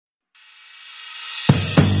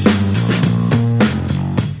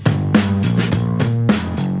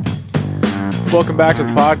Welcome back to the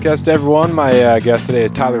podcast, everyone. My guest today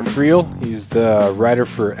is Tyler Freel. He's the writer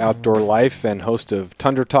for Outdoor Life and host of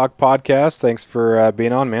Tundra Talk podcast. Thanks for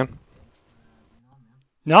being on, man.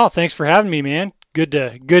 No, thanks for having me, man. Good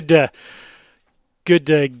to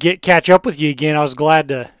catch up with you again.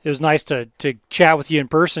 It was nice to chat with you in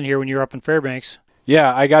person here when you were up in Fairbanks.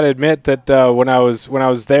 Yeah, I got to admit that when I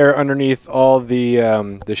was there underneath all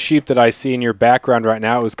the sheep that I see in your background right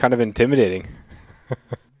now, it was kind of intimidating.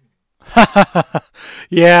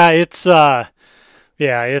 Yeah, it's I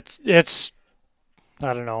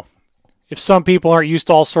don't know. If some people aren't used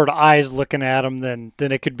to all sort of eyes looking at them, then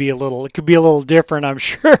it could be a little different, I'm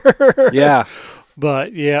sure. Yeah.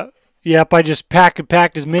 But I just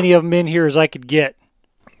packed as many of them in here as I could get.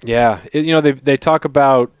 Yeah, they talk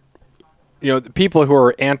about, the people who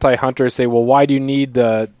are anti-hunters say, well, why do you need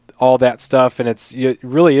all that stuff? And it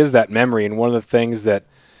really is that memory. And one of the things that,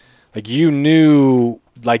 like, you knew,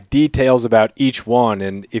 like, details about each one.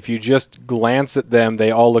 And if you just glance at them,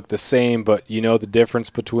 they all look the same, but you know the difference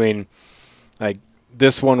between, like,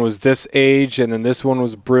 this one was this age and then this one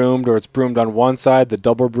was broomed, or it's broomed on one side, the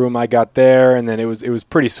double broom I got there. And then it was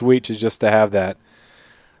pretty sweet just to have the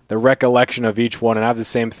recollection of each one. And I have the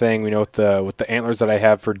same thing, with the antlers that I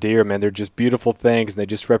have for deer, man. They're just beautiful things, and they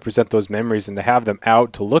just represent those memories, and to have them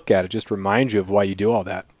out to look at, it just reminds you of why you do all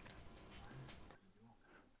that.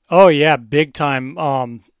 Oh yeah, big time.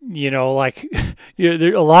 A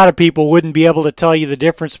lot of people wouldn't be able to tell you the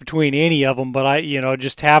difference between any of them, but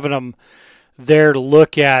just having them there to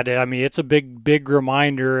look at it, I mean, it's a big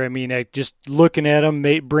reminder. I mean, just looking at them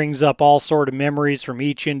brings up all sort of memories from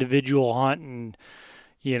each individual hunt, and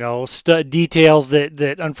details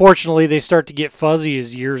that unfortunately they start to get fuzzy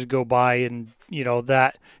as years go by, and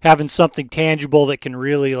that having something tangible that can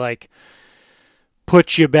really, like,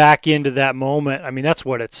 put you back into that moment. I mean, that's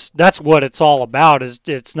what it's all about. Is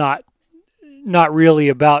it's not really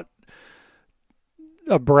about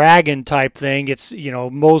a bragging type thing. It's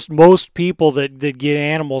most people that get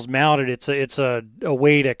animals mounted, it's a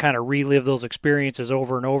way to kind of relive those experiences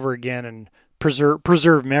over and over again and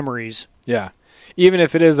preserve memories. Yeah. Even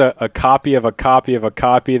if it is a copy of a copy of a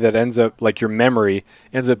copy that ends up, like, your memory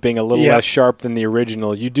ends up being a little less sharp than the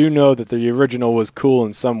original, you do know that the original was cool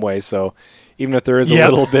in some way. So even if there is a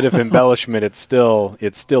little bit of embellishment, it's still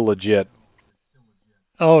legit.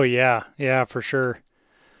 Oh yeah, for sure.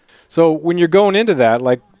 So when you're going into that,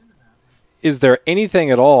 like, is there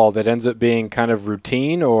anything at all that ends up being kind of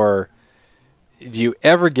routine, or do you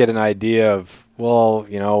ever get an idea of, well,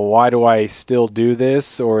 why do I still do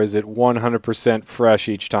this, or is it 100% fresh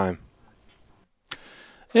each time?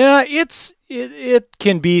 Yeah, it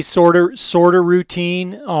can be sort of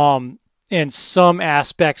routine. And some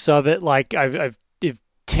aspects of it, like I've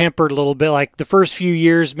tempered a little bit. Like the first few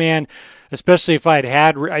years, man, especially if I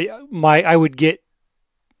would get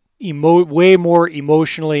way more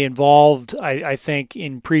emotionally involved. I think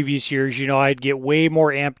in previous years, I'd get way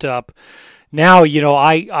more amped up. Now,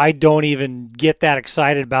 I don't even get that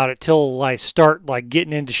excited about it till I start, like,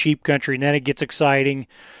 getting into sheep country, and then it gets exciting.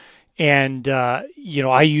 And,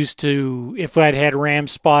 I used to, if I'd had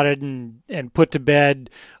rams spotted and put to bed,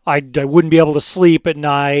 I wouldn't be able to sleep at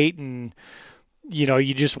night. And,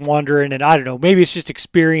 you just wondering, and I don't know, maybe it's just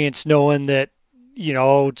experience knowing that,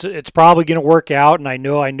 it's probably going to work out. And I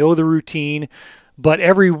know the routine, but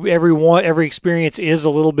every experience is a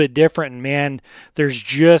little bit different. And man, there's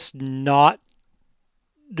very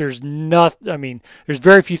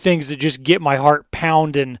few things that just get my heart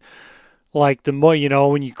pounding, like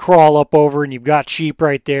when you crawl up over and you've got sheep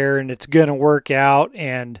right there and it's going to work out.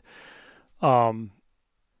 And,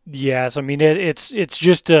 yes, I mean, it's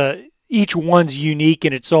just, each one's unique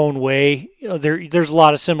in its own way. There's a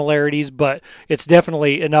lot of similarities, but it's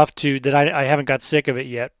definitely enough that I haven't got sick of it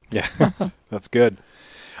yet. Yeah, that's good.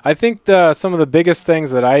 I think some of the biggest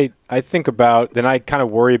things that I think about, then I kind of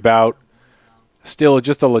worry about, still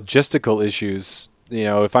just the logistical issues.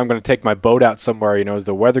 If I'm going to take my boat out somewhere, is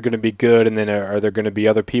the weather going to be good? And then are there going to be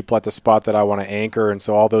other people at the spot that I want to anchor? And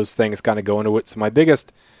so all those things kind of go into it. So my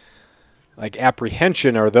biggest, like,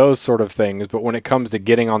 apprehension are those sort of things. But when it comes to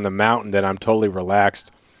getting on the mountain, then I'm totally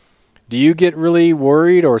relaxed. Do you get really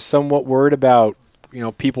worried or somewhat worried about,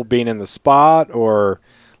 people being in the spot or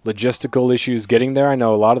logistical issues getting there? I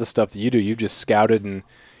know a lot of the stuff that you do, you've just scouted, and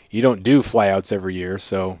you don't do flyouts every year.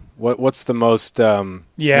 So what's the most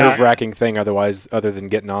nerve-wracking thing other than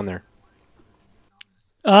getting on there?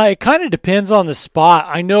 It kind of depends on the spot.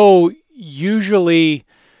 I know usually,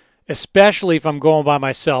 especially if I'm going by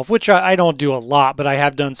myself, which I don't do a lot, but I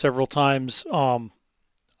have done several times,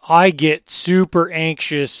 I get super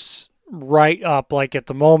anxious right up, like at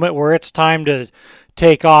the moment where it's time to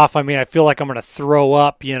take off, I mean, I feel like I'm going to throw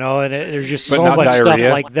up, you know, and there's just But so not much diarrhea.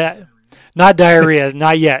 stuff like that. Not diarrhea,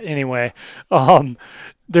 not yet anyway.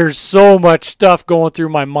 There's so much stuff going through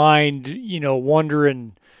my mind, you know,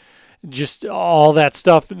 wondering just all that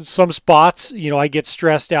stuff. In some spots, you know, I get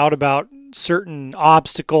stressed out about certain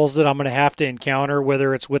obstacles that I'm going to have to encounter,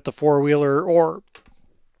 whether it's with the four-wheeler or,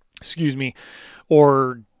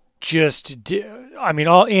 or just, I mean,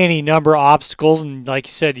 any number of obstacles. And like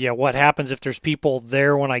you said, yeah, what happens if there's people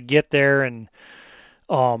there when I get there? And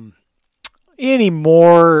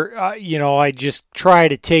anymore, you know, I just try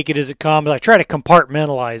to take it as it comes. I try to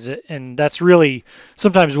compartmentalize it, and that's really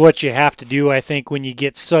sometimes what you have to do, I think, when you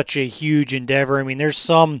get such a huge endeavor. I mean, there's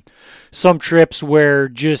some trips where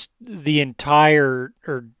just the entire,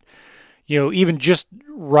 or you know, even just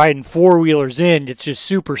riding four-wheelers in, it's just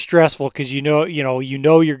super stressful because you know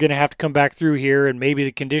you're going to have to come back through here, and maybe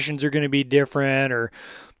the conditions are going to be different, or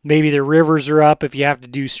maybe the rivers are up if you have to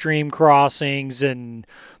do stream crossings, and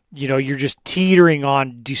you know, you're just teetering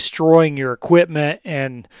on destroying your equipment,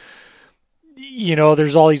 and you know,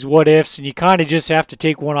 there's all these what ifs, and you kind of just have to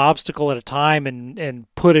take one obstacle at a time and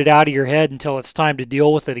put it out of your head until it's time to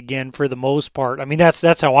deal with it again for the most part. I mean,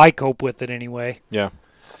 that's how I cope with it anyway. Yeah.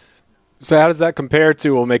 So how does that compare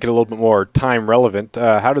to, we'll make it a little bit more time relevant,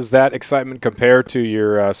 how does that excitement compare to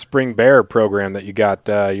your spring bear program that you got?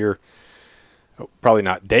 You're probably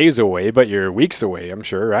not days away, but you're weeks away, I'm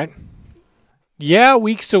sure, right? Yeah,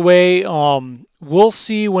 weeks away. We'll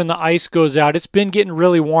see when the ice goes out. It's been getting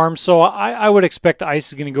really warm, so I would expect the ice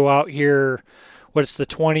is going to go out here. What's the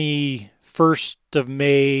 21st of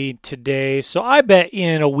May today? So I bet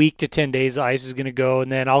in a week to 10 days the ice is going to go,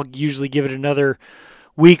 and then I'll usually give it another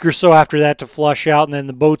week or so after that to flush out, and then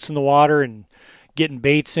the boat's in the water and getting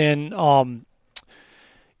baits in.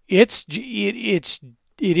 It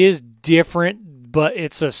is different, but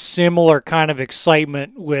it's a similar kind of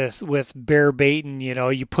excitement with bear baiting. You know,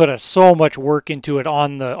 you put so much work into it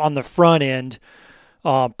on the front end,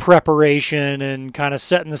 preparation and kind of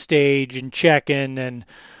setting the stage and checking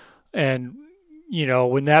and you know,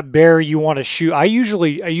 when that bear you want to shoot, I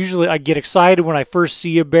usually get excited when I first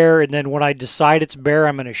see a bear, and then when I decide it's a bear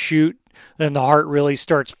I'm going to shoot, then the heart really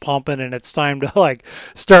starts pumping, and it's time to like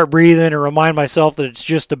start breathing and remind myself that it's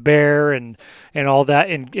just a bear and all that.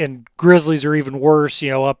 And grizzlies are even worse, you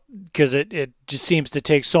know, up because it just seems to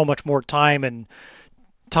take so much more time and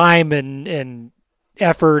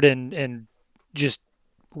effort and just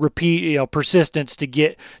repeat, you know, persistence to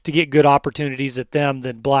get good opportunities at them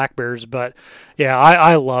than black bears. But yeah,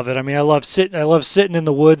 I love it. I mean, I love sitting in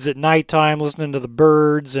the woods at nighttime, listening to the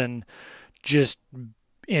birds and just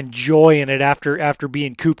enjoying it after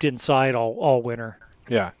being cooped inside all winter.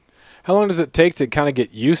 Yeah. How long does it take to kind of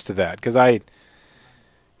get used to that? Because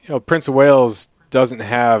Prince of Wales doesn't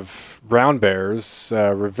have brown bears.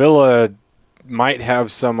 Revilla might have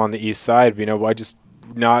some on the east side, but, you know, I just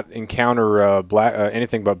not encounter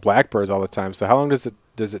anything but black bears all the time. So how long does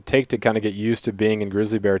it take to kind of get used to being in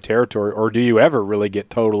grizzly bear territory, or do you ever really get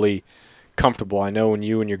totally comfortable? I know when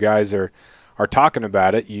you and your guys are talking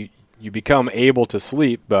about it, you become able to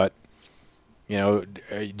sleep, but you know,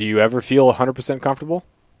 do you ever feel 100% comfortable?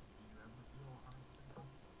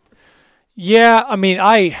 Yeah, I mean,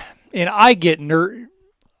 I get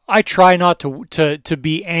I try not to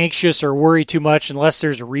be anxious or worry too much unless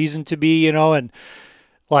there's a reason to be, you know. And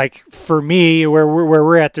like for me, where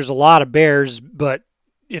we're at, there's a lot of bears, but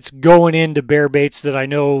it's going into bear baits that I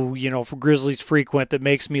know, you know, for grizzlies frequent that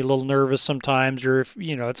makes me a little nervous sometimes. Or if,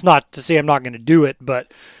 you know, it's not to say I'm not going to do it,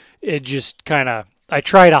 but it just kind of, I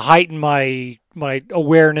try to heighten my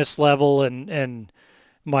awareness level and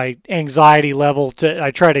my anxiety level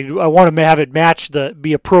I want to have it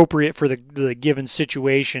be appropriate for the given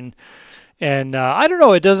situation. And I don't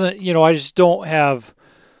know, it doesn't, you know, I just don't have,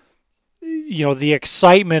 you know, the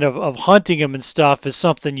excitement of hunting them and stuff is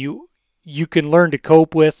something you can learn to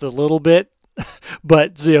cope with a little bit.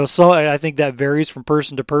 But, you know, I think that varies from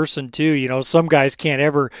person to person too. You know, some guys can't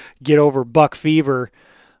ever get over buck fever,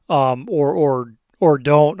 or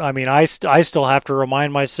don't. I mean, I still have to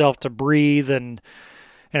remind myself to breathe, and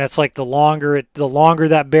it's like the longer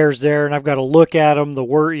that bear's there, and I've got to look at him.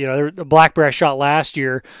 The black bear I shot last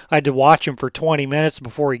year, I had to watch him for 20 minutes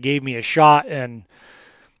before he gave me a shot, and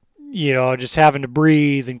you know, just having to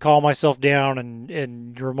breathe and calm myself down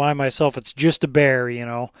and remind myself it's just a bear, you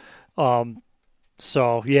know.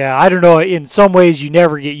 So yeah, I don't know. In some ways, you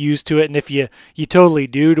never get used to it, and if you totally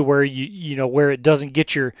do, to where you know where it doesn't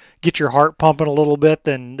get your heart pumping a little bit,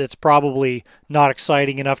 then it's probably not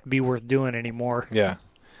exciting enough to be worth doing anymore. Yeah.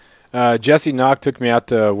 Jesse Knock took me out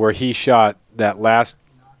to where he shot that last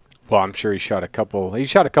well, I'm sure he shot a couple. He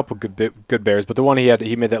shot a couple good bears, but the one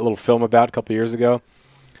he made that little film about a couple years ago.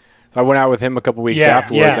 I went out with him a couple weeks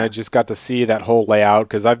afterwards, and I just got to see that whole layout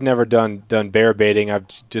because I've never done bear baiting. I've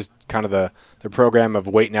just kind of the program of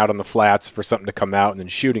waiting out on the flats for something to come out and then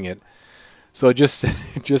shooting it. So just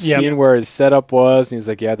seeing where his setup was, and he's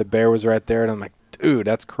like, "Yeah, the bear was right there," and I'm like, "Dude,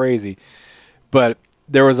 that's crazy." But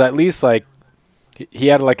there was at least like he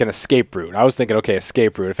had like an escape route. I was thinking, okay,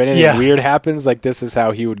 escape route. If anything weird happens, like this is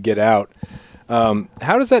how he would get out. How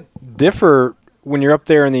does that differ when you're up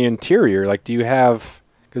there in the interior? Like, do you have,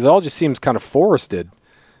 because it all just seems kind of forested.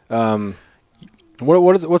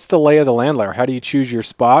 What's the lay of the land layer? How do you choose your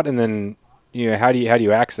spot, and then how do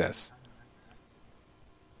you access?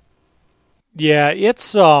 Yeah,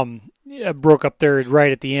 it's I broke up there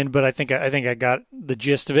right at the end, but I think I got the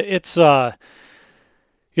gist of it.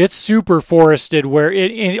 It's super forested where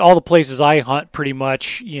in all the places I hunt pretty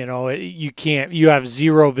much, you have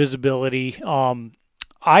zero visibility.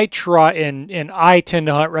 I try and I tend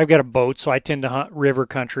to hunt, I've got a boat, so I tend to hunt river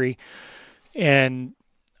country, and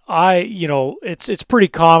it's pretty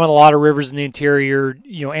common. A lot of rivers in the interior,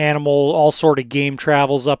 all sort of game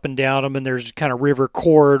travels up and down them, and there's kind of river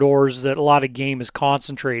corridors that a lot of game is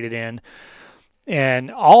concentrated in. And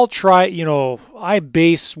I'll try, I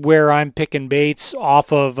base where I'm picking baits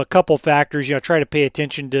off of a couple factors. Try to pay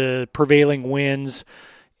attention to prevailing winds,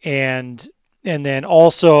 and then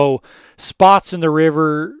also spots in the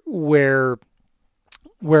river where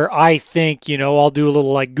I think, I'll do a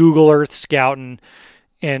little like Google Earth scouting,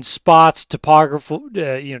 and spots,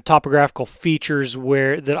 topographical features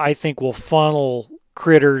that I think will funnel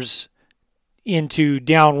critters into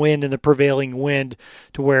downwind and the prevailing wind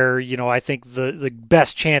to where, I think the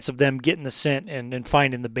best chance of them getting the scent and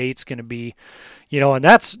finding the bait's going to be, and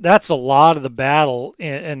that's a lot of the battle.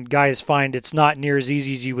 And guys find it's not near as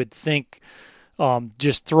easy as you would think,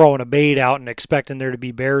 just throwing a bait out and expecting there to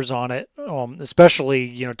be bears on it,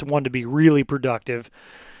 especially, to be really productive.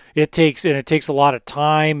 It takes a lot of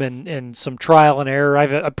time and some trial and error.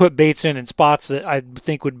 I put baits in spots that I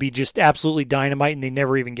think would be just absolutely dynamite, and they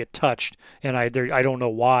never even get touched. And I don't know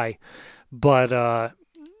why, but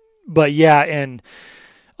yeah. And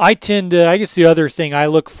I tend to. I guess the other thing I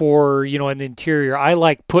look for, in the interior, I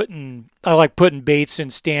like putting baits in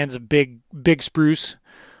stands of big spruce.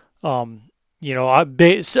 Us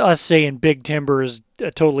saying big timber is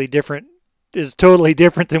totally different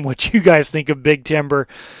than what you guys think of big timber,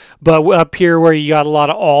 but up here where you got a lot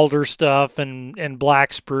of alder stuff and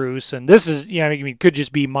black spruce, and this is, could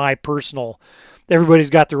just be my personal, everybody's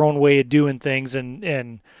got their own way of doing things,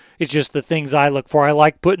 and it's just the things I look for. I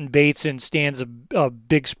like putting baits in stands of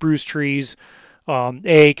big spruce trees,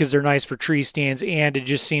 because they're nice for tree stands, and it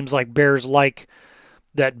just seems like bears like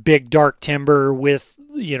that big dark timber with,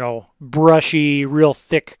 brushy, real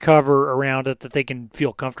thick cover around it that they can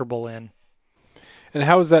feel comfortable in. And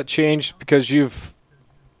how has that changed? Because you've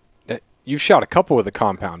shot a couple with a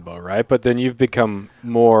compound bow, right? But then you've become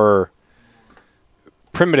more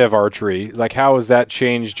primitive archery. Like, how has that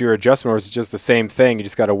changed your adjustment, or is it just the same thing? You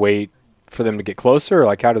just got to wait for them to get closer? Or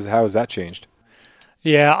like, how has that changed?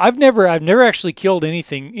 Yeah, I've never actually killed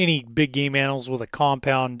any big game animals with a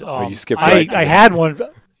compound. You skipped right. I had one.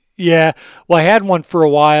 Yeah, well, I had one for a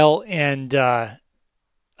while, and just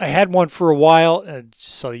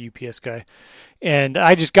saw the UPS guy. And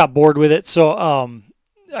I just got bored with it, so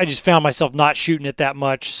I just found myself not shooting it that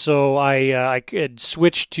much. So I had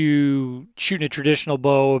switched to shooting a traditional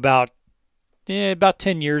bow about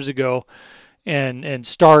 10 years ago, and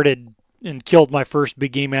started and killed my first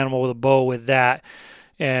big game animal with a bow with that.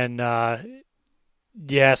 And so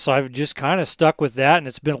I've just kind of stuck with that, and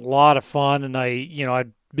it's been a lot of fun. And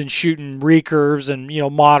I've been shooting recurves and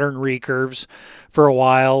modern recurves for a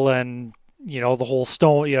while, and the whole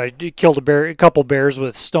stone, I killed a couple bears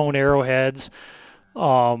with stone arrowheads.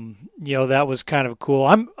 That was kind of cool.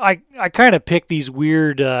 I kind of pick these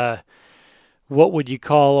weird, what would you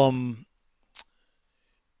call them?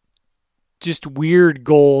 Just weird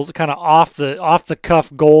goals, kind of off the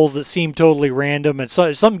cuff goals that seem totally random, and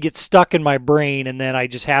so something gets stuck in my brain, and then I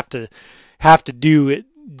just have to do it,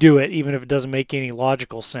 even if it doesn't make any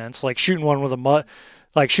logical sense. Like shooting one with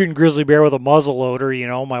shooting grizzly bear with a muzzle loader.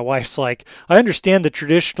 My wife's like, I understand the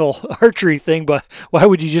traditional archery thing, but why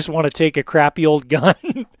would you just want to take a crappy old gun?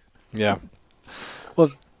 Yeah. Well,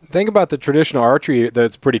 think about the traditional archery.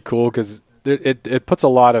 That's pretty cool because it puts a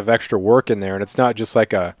lot of extra work in there, and it's not just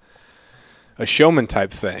like a showman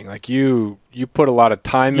type thing. Like you put a lot of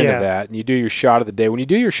time into that, and you do your shot of the day. When you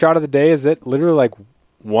do your shot of the day, is it literally like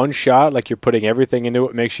one shot, like you're putting everything into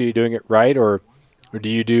it, make sure you're doing it right, or do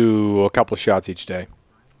you do a couple of shots each day?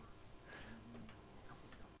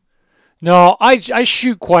 No, I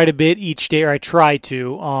shoot quite a bit each day, or I try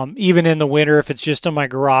to. Even in the winter, if it's just in my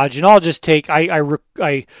garage, and I'll just take I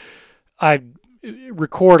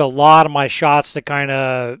record a lot of my shots to kind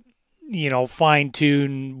of fine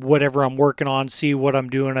tune whatever I'm working on, see what I'm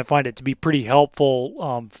doing. I find it to be pretty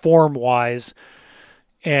helpful form wise.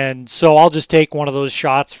 And so I'll just take one of those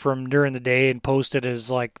shots from during the day and post it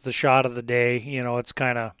as like the shot of the day.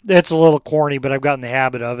 It's a little corny, but I've gotten the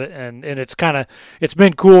habit of it. And it's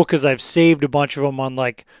been cool because I've saved a bunch of them on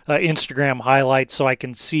like Instagram highlights so I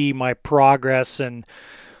can see my progress. And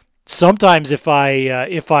sometimes if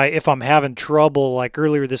I'm having trouble, like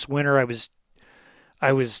earlier this winter,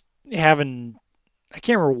 I was having, I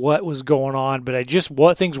can't remember what was going on, but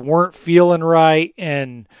things weren't feeling right.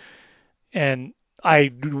 And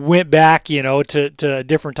I went back, to a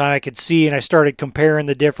different time I could see, and I started comparing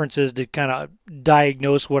the differences to kind of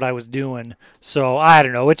diagnose what I was doing. So I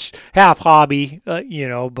don't know, it's half hobby, but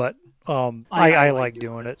I like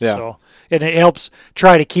doing it. Yeah. So, and it helps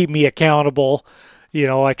try to keep me accountable.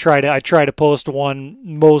 I try to post one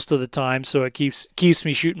most of the time, so it keeps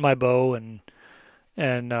me shooting my bow and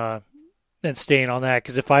staying on that.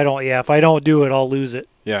 Because if I don't do it, I'll lose it.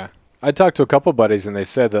 Yeah, I talked to a couple buddies, and they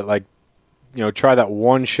said that like, try that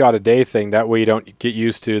one shot a day thing. That way you don't get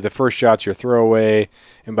used to the first shot's your throwaway,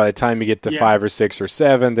 and by the time you get to 5 or 6 or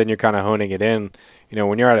 7, then you're kind of honing it in.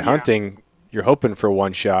 When you're out hunting, you're hoping for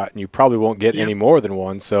one shot, and you probably won't get any more than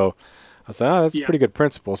one. So I was like, that's a pretty good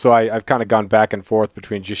principle. So I've kind of gone back and forth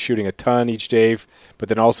between just shooting a ton each day, but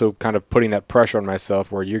then also kind of putting that pressure on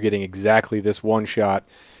myself where you're getting exactly this one shot.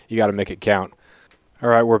 You got to make it count. All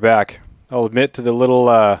right, we're back. I'll admit to the little,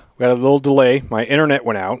 we had a little delay. My internet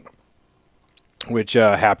went out, which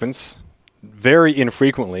happens very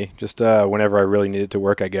infrequently, just whenever I really need it to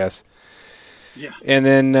work, I guess. Yeah. And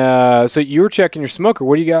then, so you were checking your smoker.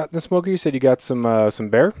 What do you got in the smoker? You said you got some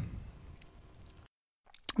bear?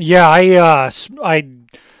 Yeah, I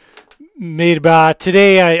made about,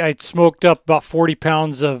 today I smoked up about 40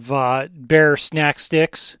 pounds of bear snack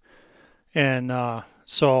sticks. And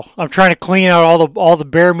so I'm trying to clean out all the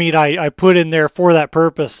bear meat I put in there for that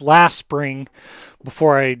purpose last spring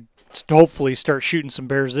before I hopefully start shooting some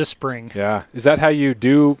bears this spring. Yeah. Is that how you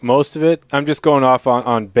do most of it? I'm just going off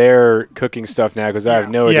on bear cooking stuff now because I have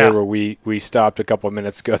no idea where we stopped a couple of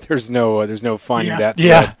minutes ago. There's no finding that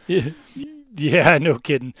thread. Yeah, no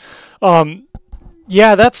kidding.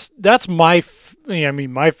 That's my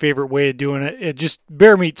my favorite way of doing it. It just,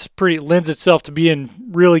 bear meat's lends itself to being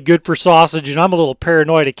really good for sausage, and I'm a little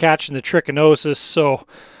paranoid of catching the trichinosis, so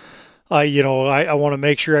I want to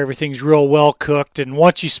make sure everything's real well cooked, and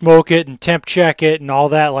once you smoke it and temp check it and all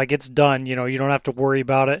that, like, it's done. You don't have to worry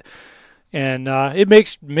about it, and it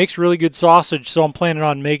makes really good sausage. So I'm planning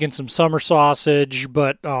on making some summer sausage,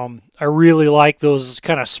 but I really like those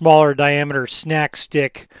kind of smaller diameter snack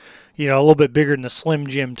stick, a little bit bigger than the Slim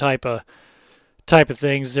Jim type of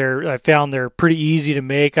things. I found they're pretty easy to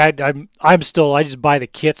make. I just buy the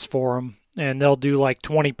kits for them, and they'll do like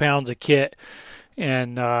 20 pounds a kit.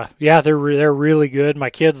 And they're really good. My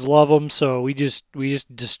kids love them, so we just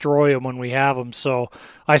destroy them when we have them. So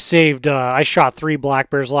I shot 3 black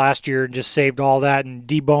bears last year and just saved all that and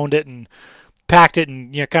deboned it and packed it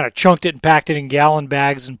and kind of chunked it and packed it in gallon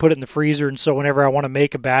bags and put it in the freezer. And so whenever I want to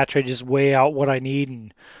make a batch, I just weigh out what I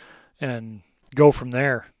need and go from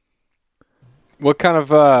there. What kind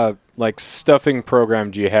of stuffing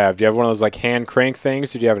program do you have? Do you have one of those like hand crank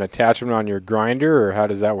things? Did you have an attachment on your grinder, or how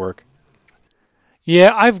does that work?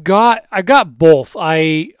 Yeah, I've got both.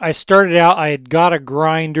 I started out, I had got a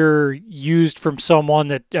grinder used from someone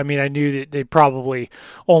that, I knew that they probably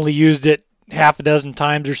only used it half a dozen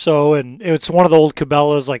times or so, and it's one of the old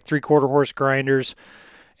Cabela's, like 3/4 horse grinders,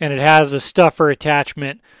 and it has a stuffer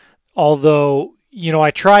attachment. Although,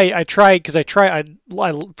 I try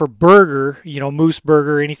for burger, moose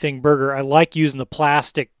burger, anything burger, I like using the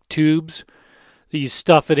plastic tubes that you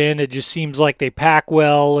stuff it in. It just seems like they pack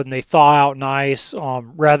well and they thaw out nice,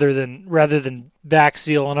 rather than vac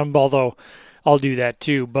sealing them, although I'll do that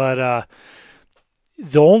too. But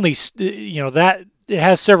the only, that it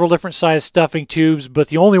has several different size stuffing tubes, but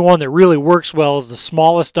the only one that really works well is the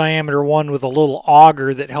smallest diameter one with a little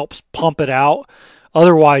auger that helps pump it out.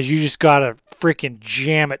 Otherwise, you just gotta freaking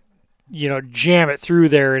jam it through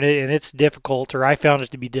there, and it's difficult, or I found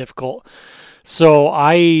it to be difficult. So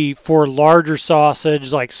for larger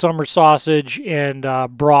sausage, like summer sausage and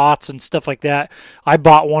brats and stuff like that, I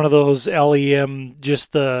bought one of those LEM,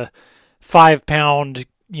 just the 5-pound,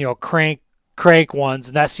 crank ones,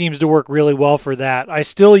 and that seems to work really well for that. I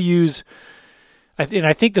still use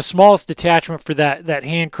I think the smallest attachment for that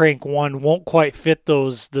hand crank one won't quite fit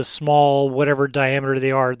the small, whatever diameter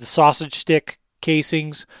they are, the sausage stick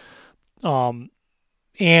casings. And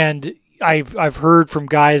I've heard from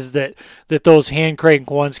guys that those hand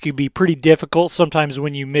crank ones can be pretty difficult sometimes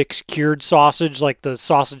when you mix cured sausage, like the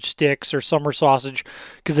sausage sticks or summer sausage,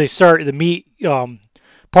 because the meat.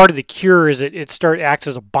 Part of the cure is it acts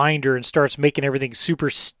as a binder and starts making everything super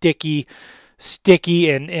sticky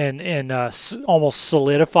and almost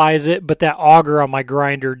solidifies it. But that auger on my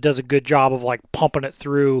grinder does a good job of like pumping it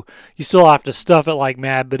through. You still have to stuff it like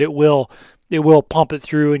mad, but it will pump it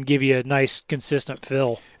through and give you a nice consistent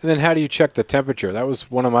fill. And then how do you check the temperature? That was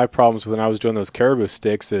one of my problems when I was doing those caribou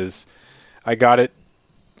sticks. Is I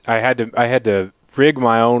had to rig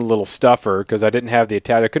my own little stuffer because I didn't have the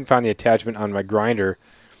I couldn't find the attachment on my grinder.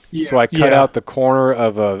 Yeah. So I cut out the corner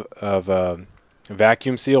of a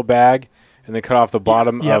vacuum seal bag and then cut off the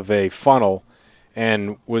bottom of a funnel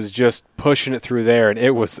and was just pushing it through there, and it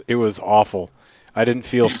was awful. I didn't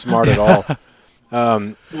feel smart at all.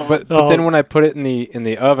 But then when I put it in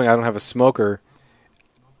the oven, I don't have a smoker.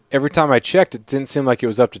 Every time I checked, it didn't seem like it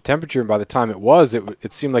was up to temperature, and by the time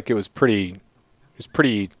it seemed like it was pretty.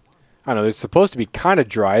 I don't know. It's supposed to be kind of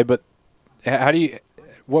dry, but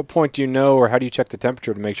what point do you know, or how do you check the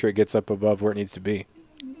temperature to make sure it gets up above where it needs to be?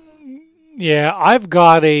 Yeah, I've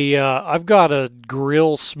got a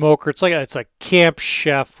grill smoker. It's a Camp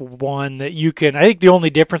Chef one that you can. I think the only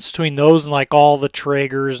difference between those and like all the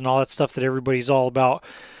Traegers and all that stuff that everybody's all about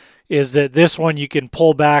is that this one you can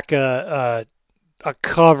pull back a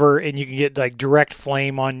cover and you can get like direct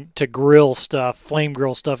flame on to flame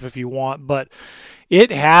grill stuff if you want, but it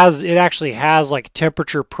actually has like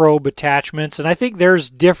temperature probe attachments, and I think there's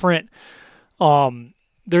different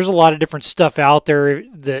there's a lot of different stuff out there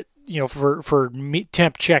that, you know, for meat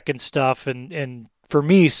temp check and stuff, and for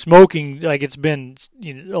me smoking, like, it's been,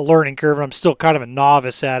 you know, a learning curve, and I'm still kind of a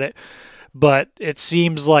novice at it, but it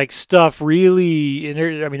seems like stuff really, and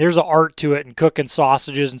there's an art to it, and cooking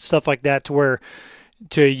sausages and stuff like that,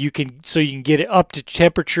 you can get it up to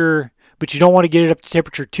temperature, but you don't want to get it up to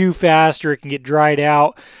temperature too fast or it can get dried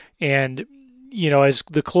out. And, you know, as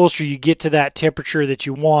the closer you get to that temperature that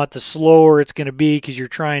you want, the slower it's going to be, because you're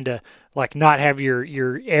trying to like not have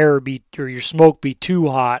your air be, or your smoke be too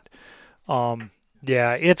hot.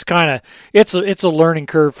 Yeah, it's a learning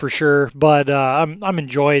curve for sure, but I'm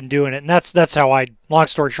enjoying doing it, and that's how long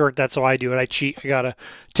story short, that's how I do it. I cheat. I got a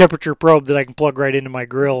temperature probe that I can plug right into my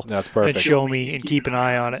grill. That's perfect. And show me and keep an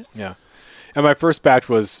eye on it. Yeah, and my first batch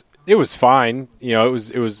was fine. You know,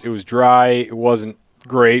 it was dry. It wasn't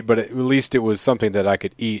great, but at least it was something that I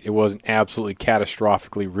could eat. It wasn't absolutely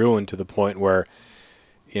catastrophically ruined to the point where,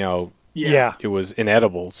 you know, it was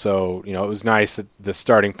inedible. So, you know, it was nice that the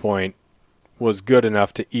starting point was good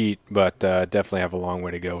enough to eat, but definitely have a long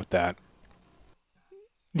way to go with that.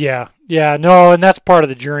 Yeah, no, and that's part of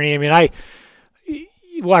the journey. I mean, I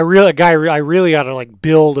really ought to like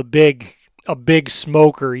build a big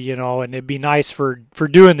smoker, you know, and it'd be nice for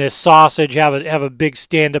doing this sausage, have a big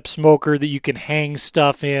stand-up smoker that you can hang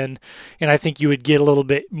stuff in, and I think you would get a little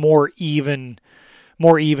bit more even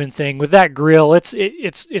thing with that grill. It's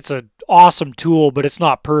a awesome tool, but it's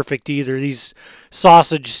not perfect either. These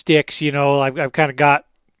sausage sticks, you know, I've kind of got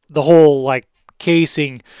the whole like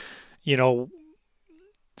casing, you know,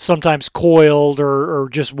 sometimes coiled or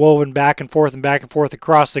just woven back and forth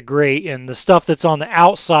across the grate, and the stuff that's on the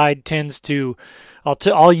outside tends to,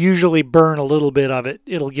 I'll usually burn a little bit of it.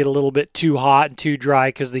 It'll get a little bit too hot and too dry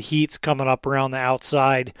because the heat's coming up around the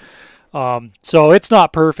outside. So it's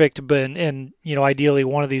not perfect, but and you know, ideally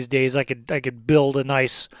one of these days I could build a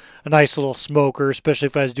nice little smoker, especially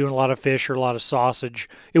if I was doing a lot of fish or a lot of sausage.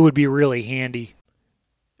 It would be really handy.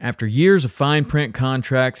 After years of fine print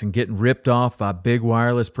contracts and getting ripped off by big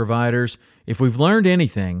wireless providers, if we've learned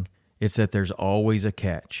anything, it's that there's always a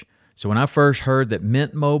catch. So when I first heard that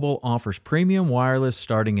Mint Mobile offers premium wireless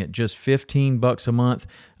starting at just $15 a month,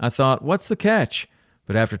 I thought, what's the catch?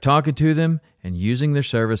 But after talking to them and using their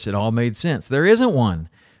service, it all made sense. There isn't one.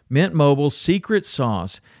 Mint Mobile's secret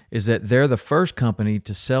sauce is that they're the first company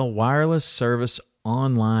to sell wireless service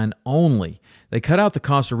online only. They cut out the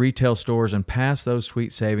cost of retail stores and pass those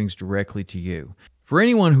sweet savings directly to you. For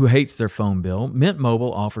anyone who hates their phone bill, Mint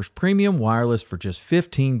Mobile offers premium wireless for just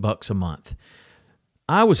 $15 a month.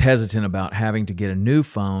 I was hesitant about having to get a new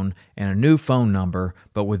phone and a new phone number,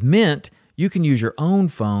 but with Mint, you can use your own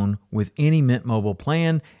phone with any Mint Mobile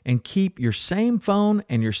plan and keep your same phone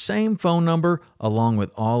and your same phone number along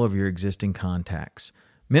with all of your existing contacts.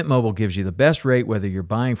 Mint Mobile gives you the best rate whether you're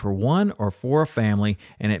buying for one or for a family,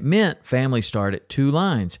 and at Mint, families start at 2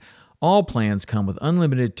 lines. All plans come with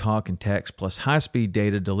unlimited talk and text plus high-speed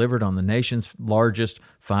data delivered on the nation's largest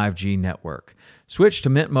 5G network. Switch to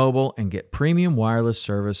Mint Mobile and get premium wireless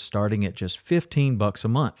service starting at just $15 a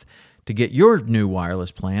month. To get your new wireless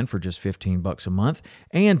plan for just $15 a month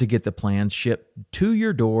and to get the plans shipped to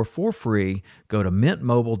your door for free, go to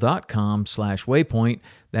mintmobile.com/waypoint.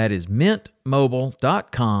 That is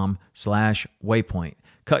mintmobile.com/waypoint.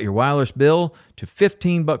 Cut your wireless bill to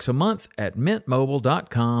 $15 a month at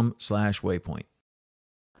mintmobile.com/waypoint.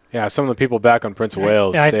 Yeah, some of the people back on Prince of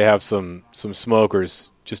Wales, they have some smokers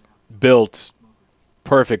just built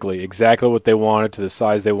perfectly, exactly what they wanted to the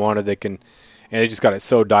size they wanted. And they just got it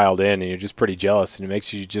so dialed in, and you're just pretty jealous, and it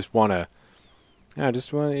makes you just want to. Why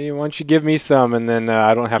don't you give me some, and then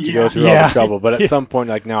I don't have to go through all the trouble. But at some point,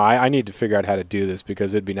 like, no, I need to figure out how to do this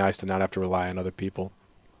because it'd be nice to not have to rely on other people.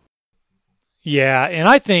 Yeah, and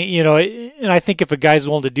I think if a guy's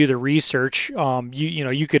willing to do the research,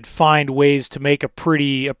 you could find ways to make a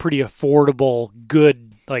pretty affordable,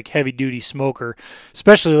 good, like, heavy duty smoker,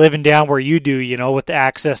 especially living down where you do, with the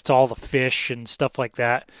access to all the fish and stuff like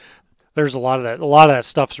that. There's a lot of that. A lot of that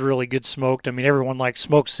stuff's really good smoked. I mean, everyone likes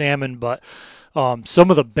smoked salmon, but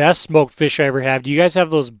some of the best smoked fish I ever have. Do you guys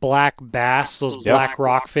have those black bass, those black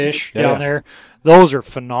rockfish down there? Those are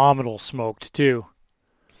phenomenal smoked too.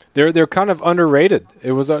 They're kind of underrated.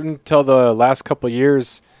 It was until the last couple of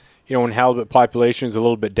years, when halibut population is a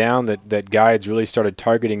little bit down, that guides really started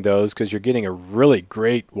targeting those because you're getting a really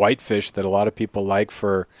great whitefish that a lot of people like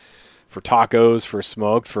for tacos, for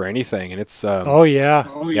smoked, for anything, and it's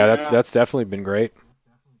that's definitely been great.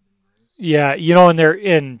 Yeah,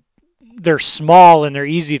 and they're small and they're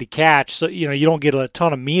easy to catch, so you don't get a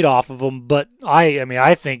ton of meat off of them. But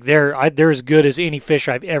I think they're as good as any fish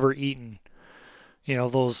I've ever eaten.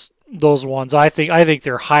 Those ones. I think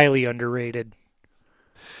they're highly underrated.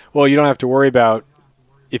 Well, you don't have to worry about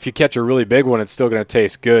if you catch a really big one, it's still going to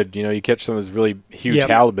taste good. You catch some of those really huge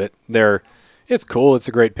halibut, it's cool. It's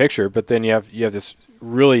a great picture, but then you have this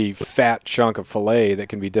really fat chunk of fillet that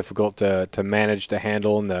can be difficult to manage, to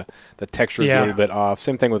handle, and the texture is a little bit off.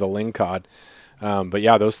 Same thing with a lingcod. But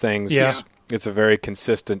those things, it's a very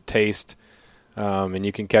consistent taste, and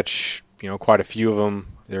you can catch quite a few of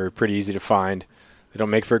them. They're pretty easy to find. They don't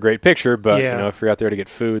make for a great picture, but if you're out there to get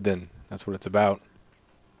food, then that's what it's about.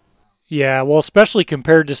 Yeah, well, especially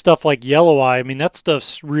compared to stuff like yellow eye. I mean, that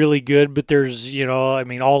stuff's really good, but there's,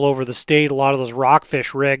 all over the state, a lot of those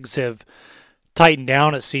rockfish regs have tightened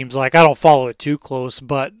down, it seems like. I don't follow it too close,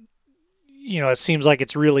 but, it seems like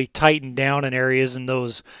it's really tightened down in areas and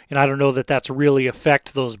I don't know that that's really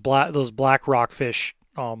affect those black rockfish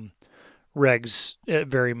regs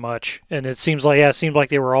very much. And it seems like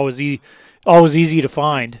they were always easy to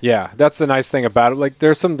find. Yeah, that's the nice thing about it. Like,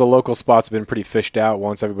 there's some of the local spots have been pretty fished out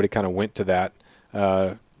once everybody kind of went to that.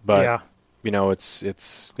 But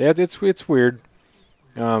it's weird.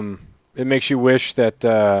 It makes you wish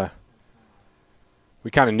that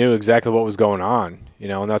we kind of knew exactly what was going on,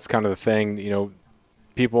 and that's kind of the thing.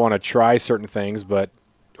 People want to try certain things,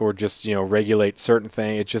 or just regulate certain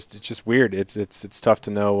things. It's just weird. It's tough to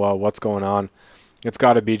know what's going on. It's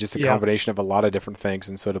got to be just a combination of a lot of different things,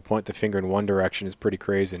 and so to point the finger in one direction is pretty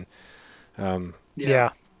crazy.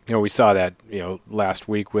 We saw that last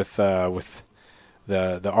week with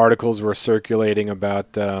the articles were circulating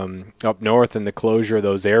about up north and the closure of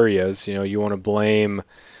those areas. You want to blame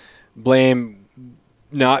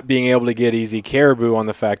not being able to get easy caribou on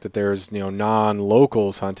the fact that there's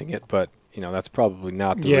non-locals hunting it, but that's probably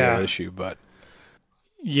not the real issue, but.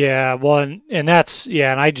 Yeah, well, and that's,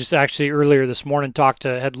 and I just actually earlier this morning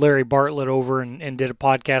had Larry Bartlett over and did a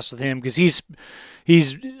podcast with him because he's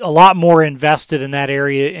a lot more invested in that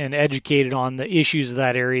area and educated on the issues of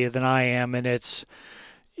that area than I am, and it's,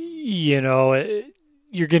 you're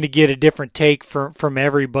going to get a different take from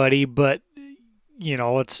everybody, but,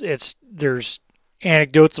 there's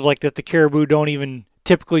anecdotes of like that the caribou don't even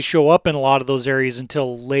typically show up in a lot of those areas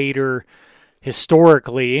until later,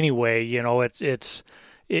 historically anyway. It's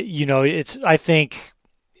I think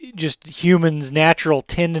just humans' natural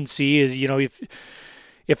tendency is,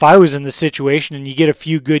 if I was in the situation and you get a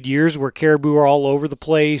few good years where caribou are all over the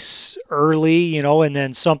place early, and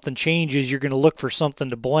then something changes, you're going to look for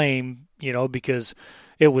something to blame, because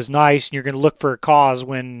it was nice, and you're going to look for a cause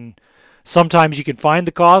when sometimes you can find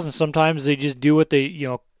the cause and sometimes they just do what they,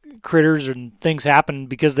 critters and things happen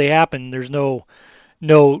because they happen. There's no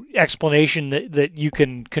explanation that you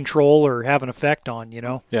can control or have an effect on,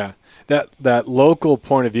 Yeah. That local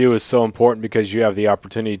point of view is so important because you have the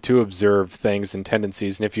opportunity to observe things and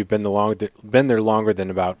tendencies. And if you've been there longer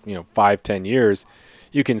than about, 5-10 years,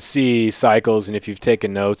 you can see cycles, and if you've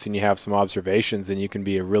taken notes and you have some observations, then you can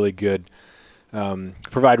be a really good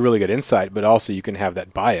provide really good insight. But also you can have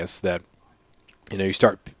that bias that you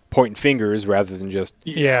start pointing fingers rather than just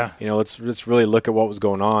let's really look at what was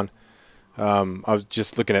going on. I was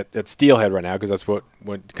just looking at steelhead right now because that's what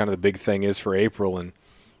kind of the big thing is for April. And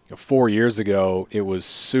 4 years ago, it was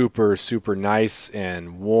super, super nice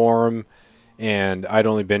and warm, and I'd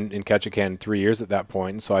only been in Ketchikan 3 years at that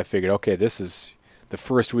point. And so I figured, okay, this is the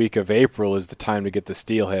first week of April is the time to get the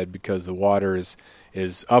steelhead because the water is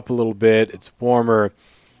up a little bit, it's warmer,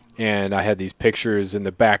 and I had these pictures in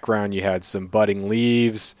the background. You had some budding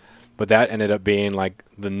leaves, but that ended up being like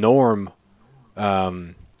the norm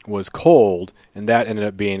was cold, and that ended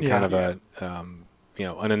up being kind of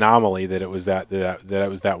an anomaly that it was that it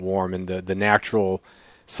was that warm, and the natural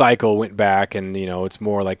cycle went back, and it's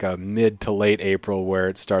more like a mid to late April where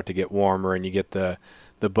it starts to get warmer, and you get the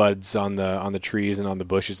buds on the trees and on the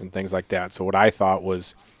bushes and things like that. So what I thought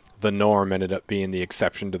was the norm ended up being the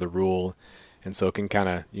exception to the rule, and so you can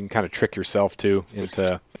kind of trick yourself too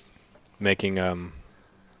into making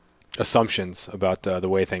assumptions about the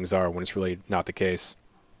way things are when it's really not the case.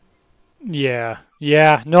 Yeah.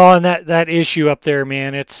 No, and that issue up there,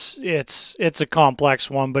 man, it's a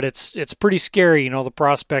complex one, but it's pretty scary, the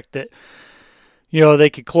prospect that they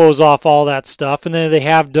could close off all that stuff, and then they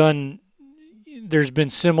have done. There's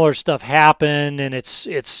been similar stuff happen, and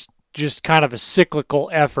it's just kind of a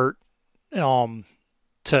cyclical effort to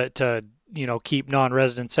keep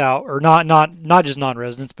non-residents out, or not just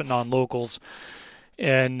non-residents but non-locals.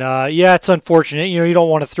 And it's unfortunate. You don't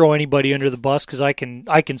want to throw anybody under the bus, because I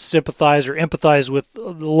can sympathize or empathize with the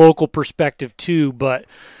local perspective too. But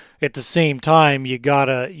at the same time, you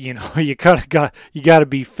gotta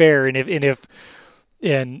be fair. And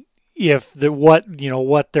if what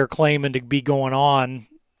they're claiming to be going on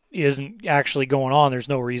isn't actually going on, there's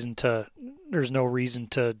no reason to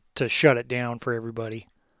shut it down for everybody.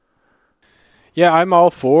 Yeah, I'm all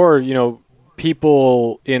for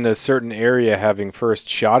people in a certain area having first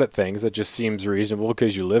shot at things. That just seems reasonable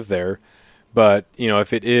because you live there. But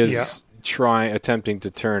if it is attempting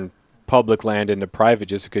to turn public land into private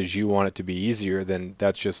just because you want it to be easier, then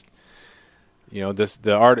that's just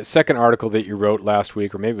second article that you wrote last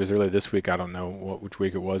week, or maybe it was earlier this week, I don't know which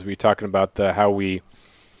week it was. We were talking about how we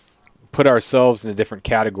put ourselves into different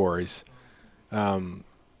categories.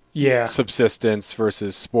 Subsistence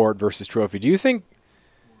versus sport versus trophy. Do you think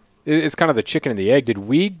it's kind of the chicken and the egg? Did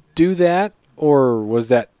we do that, or was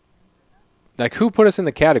that who put us in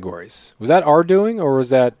the categories? Was that our doing, or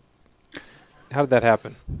was that how did that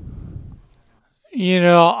happen?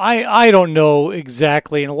 I don't know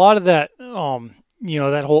exactly, and a lot of that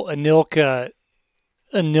that whole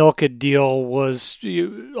Anilka deal was, a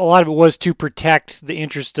lot of it was to protect the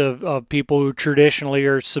interest of people who traditionally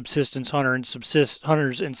are subsistence hunters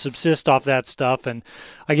and subsist off that stuff. And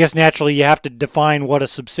I guess naturally you have to define what a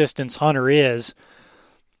subsistence hunter is.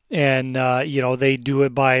 And, they do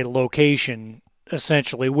it by location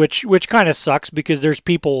essentially, which kind of sucks, because there's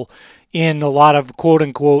people in a lot of quote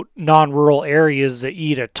unquote non-rural areas that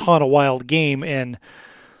eat a ton of wild game. And,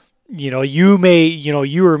 you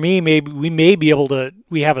or me, maybe we may be able to,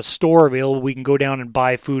 we have a store available. We can go down and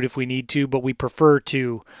buy food if we need to, but we prefer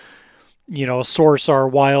to, source our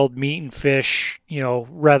wild meat and fish,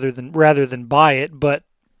 rather than buy it. But,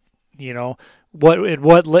 what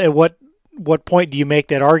point do you make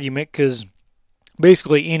that argument? Because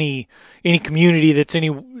basically any community that's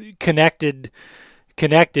connected,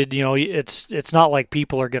 it's not like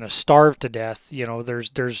people are going to starve to death.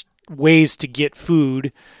 There's ways to get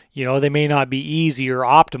food. They may not be easy or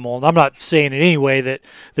optimal. And I'm not saying in any way that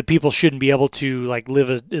the people shouldn't be able to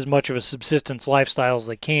live as much of a subsistence lifestyle as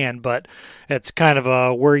they can, but it's kind of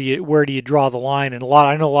where do you draw the line? And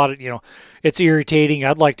I know a lot of, it's irritating.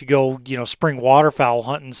 I'd like to go, spring waterfowl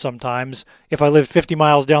hunting sometimes. If I lived 50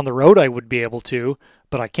 miles down the road, I would be able to,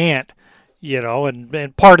 but I can't.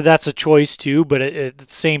 And part of that's a choice too, but at the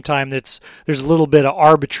same time, there's a little bit of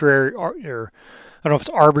arbitrary, or I don't know if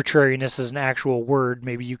arbitrariness is an actual word.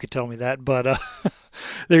 Maybe you could tell me that, but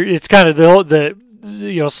it's kind of the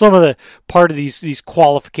some of the part of these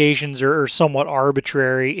qualifications are somewhat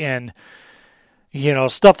arbitrary, and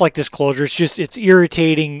stuff like this closure. It's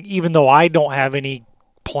irritating, even though I don't have any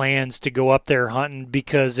plans to go up there hunting,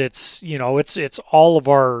 because it's all of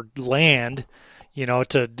our land.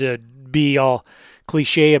 To be all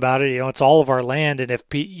cliche about it, it's all of our land, and if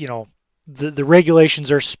the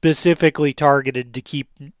regulations are specifically targeted to keep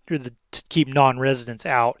non-residents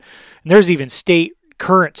out. And there's even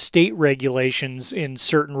current state regulations in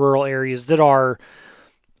certain rural areas that are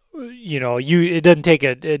it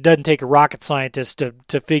doesn't take a rocket scientist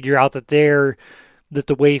to figure out that the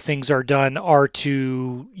way things are done are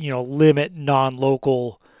to, limit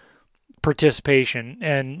non-local participation.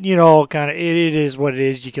 And, kind of it is what it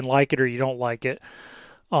is. You can like it or you don't like it.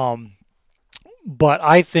 But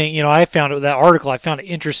I think, I found that article, I found it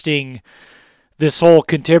interesting, this whole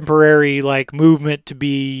contemporary movement to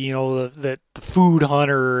be, the food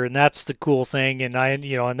hunter, and that's the cool thing. And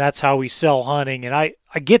and that's how we sell hunting. And I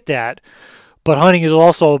get that, but hunting is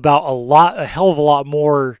also about a hell of a lot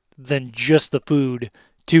more than just the food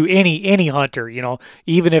to any hunter,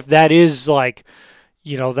 even if that is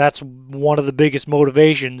that's one of the biggest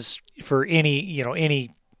motivations for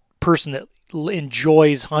any person that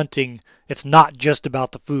enjoys hunting. It's not just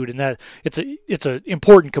about the food, and that it's an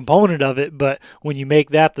important component of it. But when you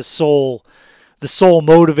make that the sole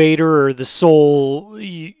motivator, or the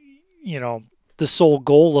sole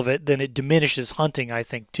goal of it, then it diminishes hunting, I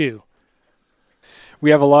think, too.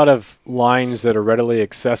 We have a lot of lines that are readily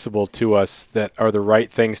accessible to us that are the right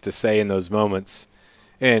things to say in those moments.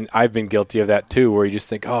 And I've been guilty of that too, where you just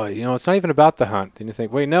think, oh, it's not even about the hunt. And you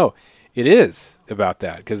think, wait, no, it is about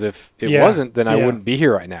that. Because if it wasn't, then I wouldn't be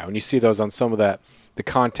here right now. And you see those on some of the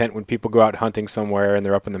content when people go out hunting somewhere and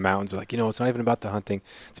they're up in the mountains. They're like, it's not even about the hunting.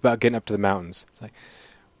 It's about getting up to the mountains. It's like,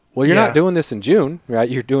 well, you're not doing this in June, right?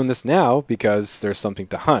 You're doing this now because there's something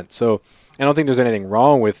to hunt. So I don't think there's anything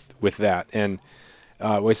wrong with that. And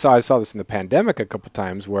I saw this in the pandemic a couple of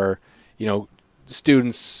times where,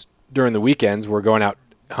 students during the weekends were going out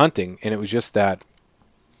hunting, and it was just that.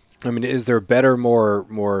 I mean, is there a better,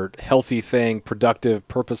 more healthy thing, productive,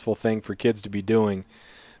 purposeful thing for kids to be doing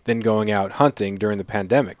than going out hunting during the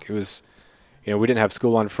pandemic? It was, we didn't have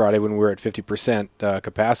school on Friday when we were at 50%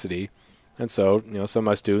 capacity, and so some of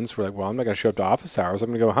my students were like, "Well, I'm not going to show up to office hours. I'm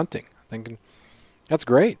going to go hunting." Thinking, that's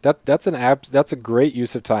great. That's a great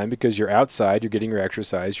use of time because you're outside, you're getting your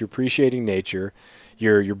exercise, you're appreciating nature.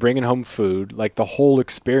 You're bringing home food, like the whole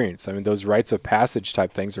experience. I mean, those rites of passage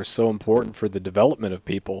type things are so important for the development of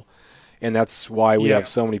people. And that's why we have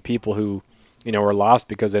so many people who, are lost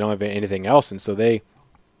because they don't have anything else. And so they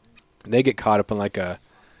get caught up in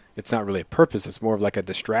it's not really a purpose. It's more of like a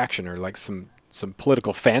distraction or like some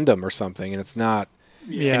political fandom or something. And it's not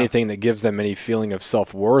anything that gives them any feeling of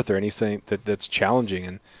self-worth or anything that's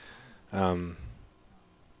challenging. And,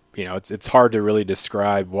 it's hard to really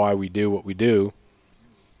describe why we do what we do.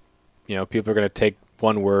 People are going to take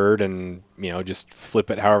one word and, just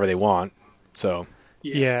flip it however they want. So,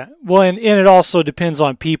 yeah. Well, and it also depends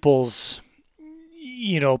on people's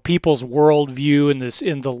worldview and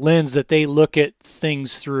in the lens that they look at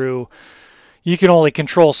things through. You can only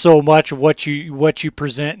control so much of what you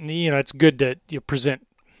present. And, it's good that you present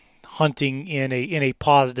hunting in a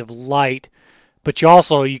positive light, but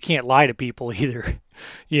you can't lie to people either.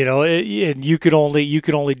 And you can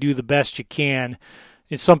only do the best you can.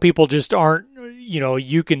 And some people just aren't,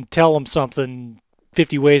 you can tell them something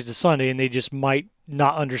 50 ways to Sunday and they just might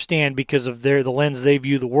not understand because of the lens they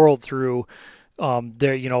view the world through.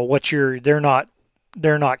 They're not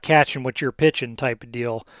catching what you're pitching type of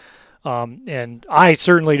deal. And I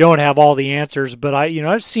certainly don't have all the answers, but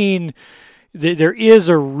I've seen there is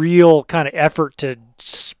a real kind of effort to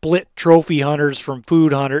split trophy hunters from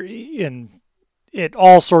food hunter at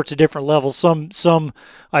all sorts of different levels. Some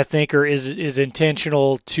I think is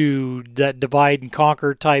intentional to that divide and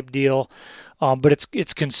conquer type deal. But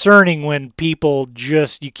it's concerning when people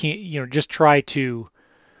just try to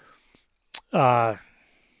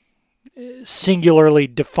singularly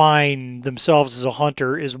define themselves as a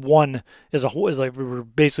hunter as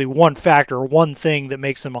basically one factor or one thing that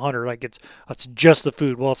makes them a hunter. Like it's just the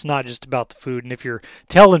food. Well, it's not just about the food. And if you're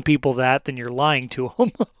telling people that, then you're lying to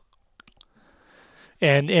them.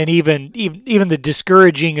 And even the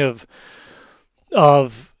discouraging of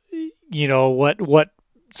what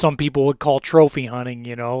some people would call trophy hunting,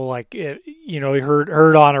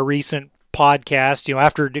 heard on a recent podcast,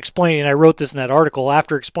 after explaining, I wrote this in that article,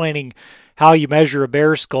 after explaining how you measure a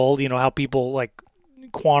bear skull, how people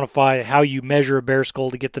quantify how you measure a bear skull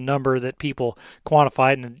to get the number that people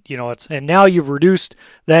quantify it, and now you've reduced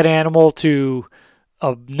that animal to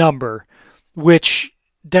a number, which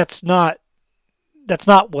that's not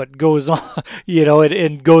what goes on,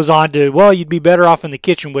 and goes on to, well, you'd be better off in the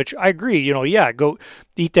kitchen, which I agree, go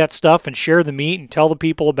eat that stuff and share the meat and tell the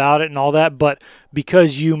people about it and all that. But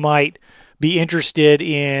because you might be interested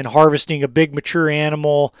in harvesting a big mature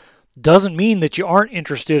animal doesn't mean that you aren't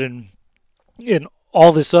interested in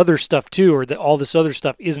all this other stuff too, or that all this other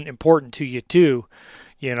stuff isn't important to you too.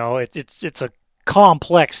 It's a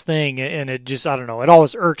complex thing, and it just, I don't know, it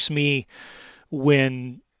always irks me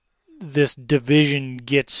when this division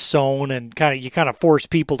gets sown, and you kind of force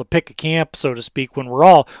people to pick a camp, so to speak, when we're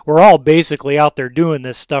all basically out there doing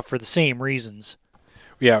this stuff for the same reasons.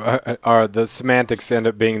 Yeah, the semantics end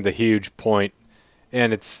up being the huge point,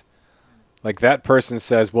 and it's like that person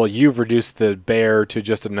says, well, you've reduced the bear to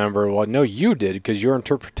just a number. Well, no, you did, because your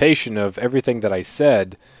interpretation of everything that I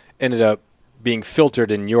said ended up being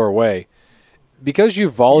filtered in your way. Because you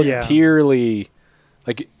voluntarily,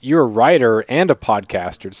 like, you're a writer and a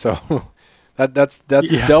podcaster, so that's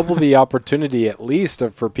double the opportunity at least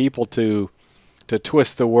for people to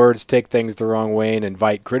twist the words, take things the wrong way, and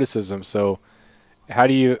invite criticism. So how are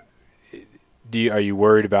you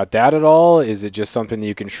worried about that at all? Is it just something that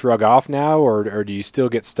you can shrug off now, or do you still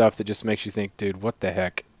get stuff that just makes you think, dude, what the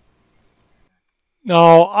heck?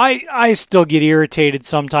 No, I still get irritated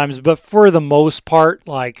sometimes, but for the most part,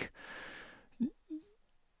 like,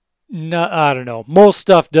 no, I don't know. Most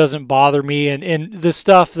stuff doesn't bother me, and the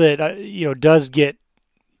stuff that does get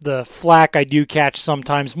the flack I do catch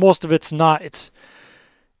sometimes, most of it's not.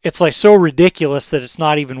 It's like so ridiculous that it's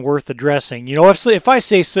not even worth addressing. If I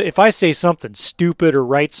say something stupid or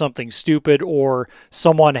write something stupid, or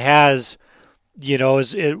someone has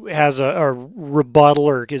has a rebuttal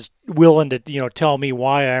or is willing to tell me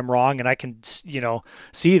why I'm wrong, and I can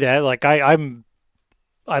see that, like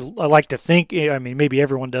I like to think, I mean, maybe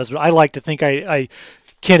everyone does, but I like to think I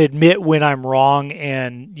can admit when I'm wrong,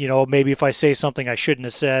 and maybe if I say something I shouldn't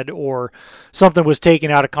have said, or something was taken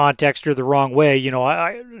out of context or the wrong way,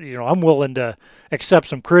 I'm willing to accept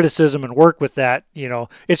some criticism and work with that.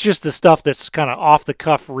 It's just the stuff that's kind of off the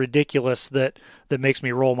cuff ridiculous that makes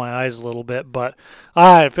me roll my eyes a little bit. But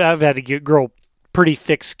I've had to grow pretty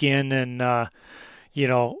thick skin, and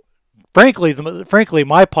Frankly,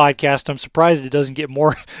 my podcast, I'm surprised it doesn't get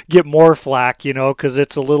more flack, because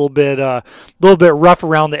it's a little bit rough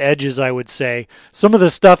around the edges, I would say. Some of the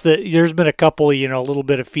stuff that there's been a couple, a little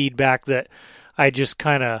bit of feedback that I just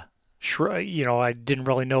kind of, I didn't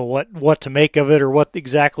really know what to make of it or what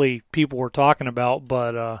exactly people were talking about.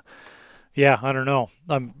 But yeah, I don't know.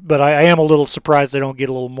 But I am a little surprised I don't get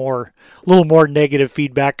a little more negative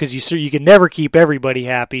feedback, because you can never keep everybody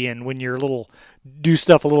happy, and when you're do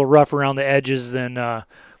stuff a little rough around the edges, then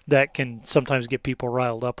that can sometimes get people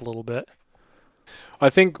riled up a little bit. I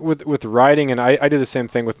think with writing, and I do the same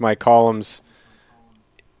thing with my columns,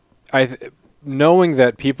 knowing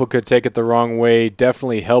that people could take it the wrong way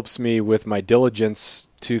definitely helps me with my diligence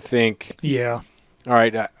to think, yeah, all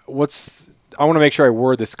right, I want to make sure I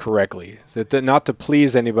word this correctly. So not to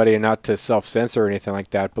please anybody and not to self-censor or anything like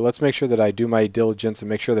that, but let's make sure that I do my diligence and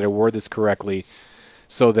make sure that I word this correctly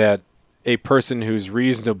so that a person who's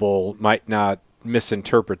reasonable might not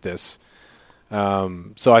misinterpret this.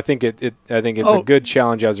 So I think it's a good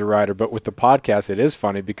challenge as a writer. But with the podcast, it is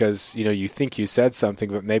funny because you think you said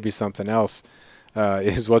something, but maybe something else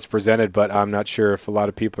is what's presented. But I'm not sure if a lot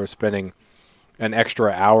of people are spending an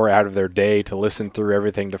extra hour out of their day to listen through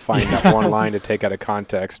everything to find that one line to take out of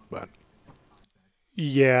context. But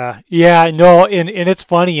yeah, no, and it's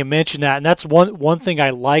funny you mention that, and that's one thing I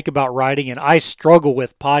like about writing, and I struggle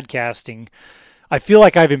with podcasting. I feel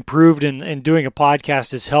like I've improved, and doing a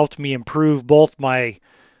podcast has helped me improve both my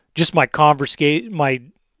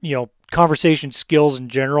conversation skills in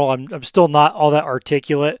general. I'm still not all that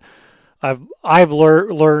articulate. I've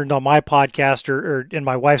learned on my podcast, and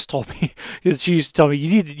my wife's told me, is she used to tell me,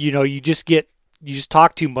 you just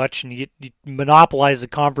talk too much and you monopolize the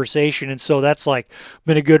conversation. And so that's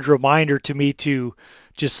been a good reminder to me to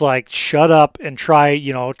just shut up and try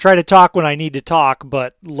to talk when I need to talk,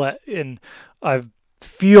 and I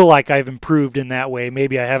feel like I've improved in that way.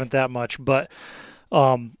 Maybe I haven't that much, but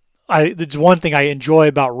it's one thing I enjoy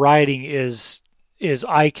about writing is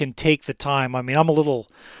I can take the time. I mean, I'm a little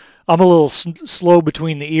slow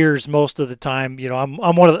between the ears most of the time.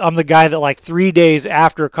 I'm the guy that 3 days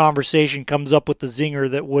after a conversation comes up with the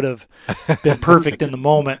zinger that would have been perfect in the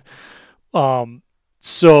moment.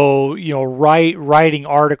 So writing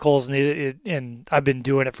articles, and I've been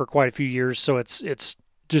doing it for quite a few years. So it's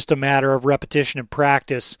just a matter of repetition and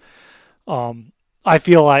practice. I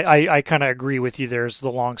feel I kind of agree with you. There's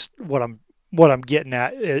what I'm getting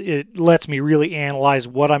at. It lets me really analyze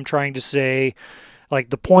what I'm trying to say,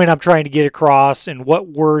 the point I'm trying to get across, and what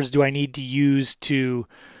words do I need to use to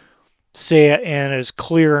say it in as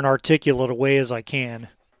clear and articulate a way as I can.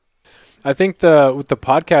 I think with the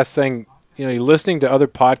podcast thing, you're listening to other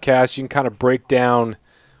podcasts, you can kind of break down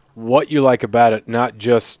what you like about it, not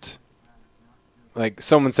just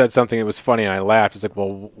someone said something that was funny and I laughed. It's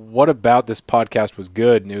well, what about this podcast was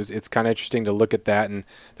good? And it's kind of interesting to look at that. And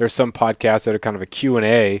there's some podcasts that are kind of a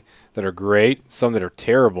Q&A. that are great, some that are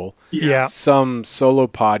terrible. Yeah. Some solo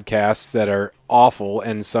podcasts that are awful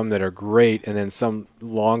and some that are great, and then some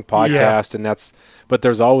long podcast but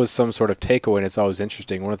there's always some sort of takeaway, and it's always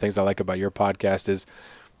interesting. One of the things I like about your podcast is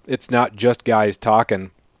it's not just guys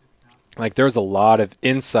talking. Like, there's a lot of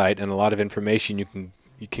insight and a lot of information you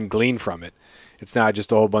can glean from it. It's not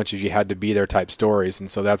just a whole bunch of you had to be there type stories. And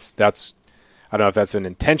so that's I don't know if that's an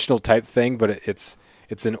intentional type thing, but it's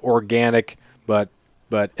an organic but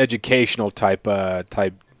educational type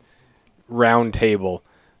round table,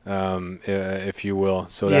 if you will.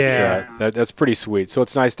 So that's pretty sweet. So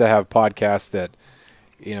it's nice to have podcasts that,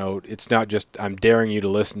 it's not just I'm daring you to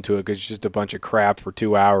listen to it because it's just a bunch of crap for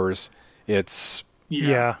 2 hours. It's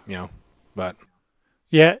but.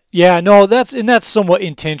 No, that's somewhat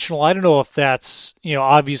intentional. I don't know if that's,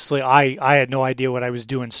 obviously I had no idea what I was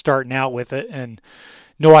doing starting out with it, and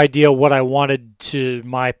no idea what I wanted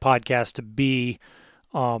my podcast to be.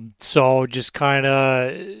 So just kind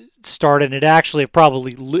of started. It actually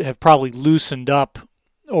have probably loosened up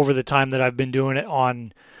over the time that I've been doing it.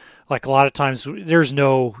 On, like, a lot of times there's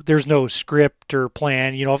no script or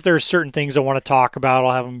plan. If there's certain things I want to talk about,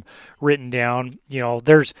 I'll have them written down.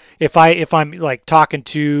 If I'm like talking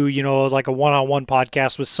to, like a one-on-one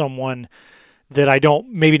podcast with someone that I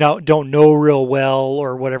don't know real well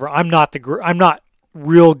or whatever, I'm not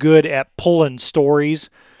real good at pulling stories.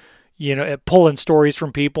 At pulling stories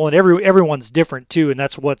from people, and everyone's different too, and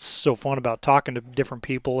that's what's so fun about talking to different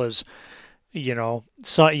people is,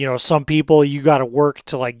 some people you got to work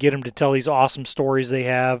to, like, get them to tell these awesome stories they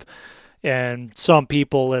have, and some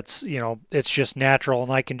people it's just natural,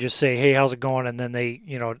 and I can just say, hey, how's it going, and then they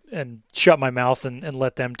and shut my mouth and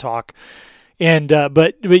let them talk. And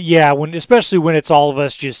but yeah, especially when it's all of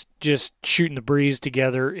us just shooting the breeze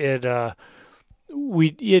together, it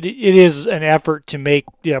is an effort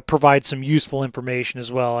to provide some useful information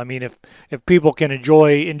as well. I mean, if people can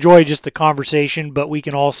enjoy just the conversation, but we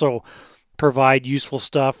can also provide useful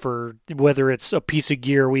stuff, or whether it's a piece of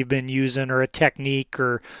gear we've been using or a technique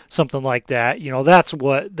or something like that, that's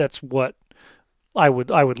what I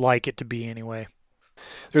would like it to be anyway.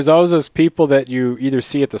 There's always those people that you either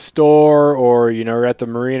see at the store or or at the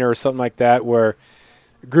marina or something like that, where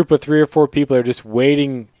a group of 3 or 4 people are just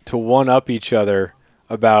waiting to one-up each other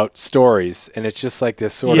about stories, and it's just like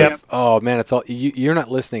this sort of, oh man, it's all you're not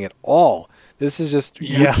listening at all. This is just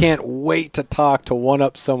you can't wait to talk to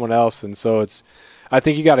one-up someone else, and so I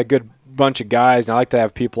think you got a good bunch of guys, and I like to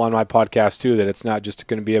have people on my podcast too that it's not just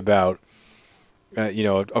going to be about a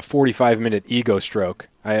 45-minute ego stroke.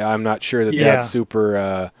 I'm not sure that's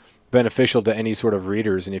super beneficial to any sort of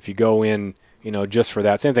readers, and if you go in just for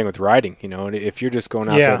that, same thing with writing, if you're just going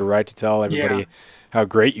out there to write to tell everybody how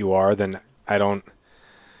great you are, then I don't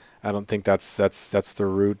think that's the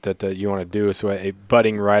route that you want to do. So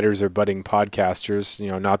budding writers or budding podcasters,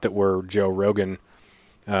 not that we're Joe Rogan,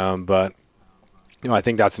 but I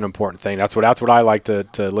think that's an important thing. That's what I like to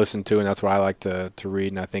listen to, and that's what I like to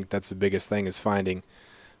read. And I think that's the biggest thing, is finding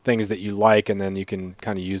things that you like, and then you can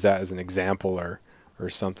kind of use that as an example or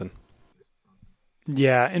something.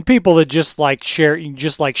 Yeah, and people that just like sharing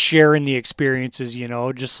the experiences,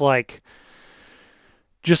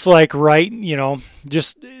 just like writing,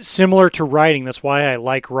 just similar to writing. That's why I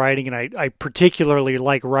like writing, and I particularly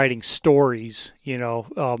like writing stories,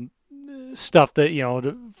 stuff that,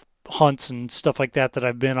 the hunts and stuff like that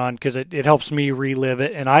I've been on, because it helps me relive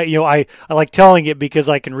it. And I like telling it because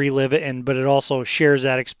I can relive it, but it also shares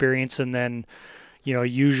that experience. And then,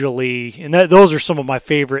 usually, and those are some of my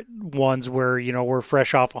favorite ones where, we're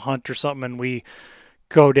fresh off a hunt or something, and we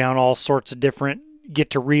go down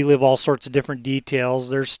get to relive all sorts of different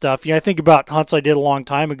details. There's stuff, I think about hunts I did a long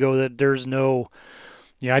time ago that there's no,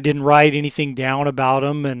 I didn't write anything down about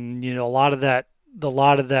them. And, a lot of that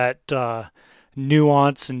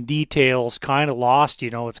nuance and details kind of lost,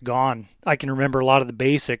 it's gone. I can remember a lot of the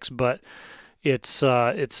basics, but it's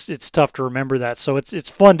tough to remember that. So it's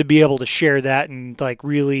fun to be able to share that, and like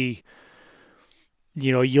really,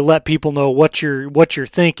 you let people know what you're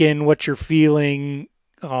thinking, what you're feeling,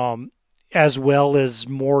 as well as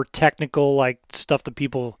more technical, like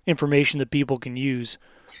information that people can use.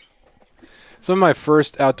 Some of my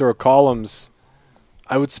first outdoor columns,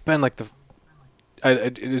 I would spend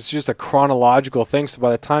it was just a chronological thing. So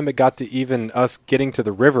by the time it got to even us getting to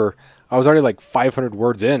the river, I was already like 500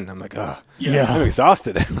 words in. I'm like, I'm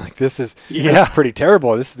exhausted. I'm like, this is pretty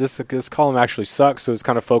terrible. This column actually sucks. So it's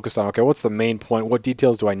kind of focused on, okay, what's the main point? What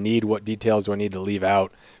details do I need? What details do I need to leave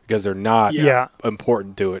out because they're not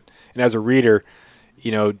important to it? And as a reader,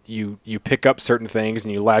 you pick up certain things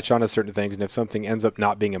and you latch on to certain things. And if something ends up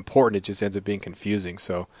not being important, it just ends up being confusing.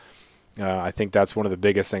 So I think that's one of the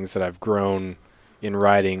biggest things that I've grown in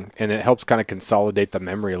riding, and it helps kind of consolidate the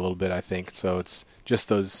memory a little bit, I think. So it's just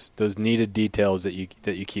those needed details that you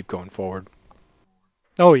keep going forward.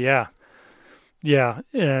 Oh yeah. Yeah,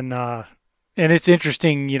 and it's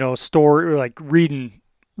interesting, story like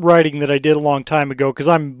writing that I did a long time ago, because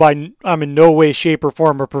I'm in no way, shape, or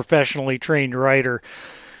form a professionally trained writer.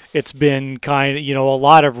 It's been kind of a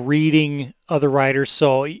lot of reading other writers,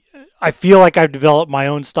 so I feel like I've developed my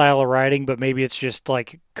own style of writing, but maybe it's just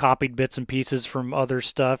like copied bits and pieces from other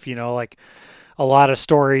stuff. Like a lot of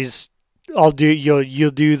stories, you'll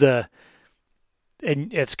do the.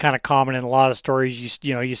 And it's kind of common in a lot of stories.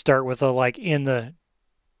 You start with a in the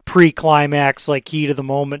pre-climax, like heat of the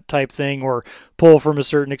moment type thing, or pull from a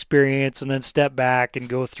certain experience and then step back and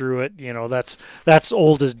go through it. That's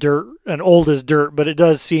old as dirt, but it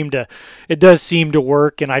does seem to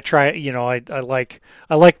work. And I try. I like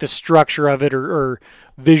the structure of it, or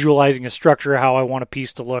visualizing a structure of how I want a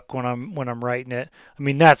piece to look when I'm writing it. I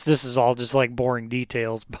mean, this is all just like boring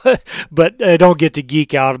details, but I don't get to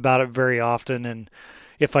geek out about it very often. And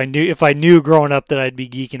if I knew growing up that I'd be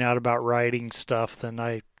geeking out about writing stuff, then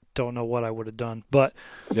I don't know what I would have done. But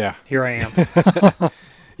yeah, here I am.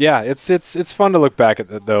 Yeah, it's fun to look back at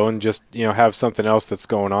that though, and just have something else that's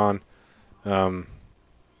going on. Yeah,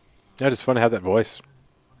 just fun to have that voice.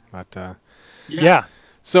 But yeah.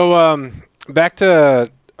 So back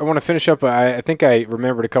to, I want to finish up. I think I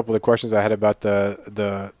remembered a couple of the questions I had about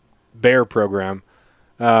the bear program.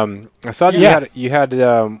 I saw that you had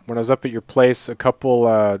when I was up at your place a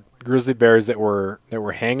couple grizzly bears that were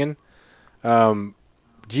hanging.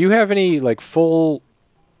 Do you have any like full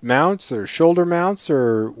mounts or shoulder mounts,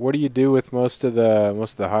 or what do you do with most of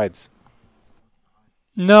the hides?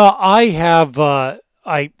 No, I have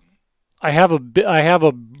I have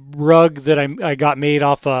a rug that I got made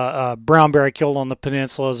off a brown bear I killed on the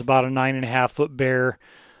peninsula. It was about a 9.5-foot bear.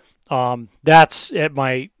 It's at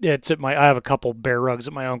my I have a couple bear rugs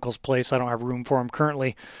at my uncle's place. I don't have room for them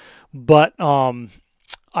currently, but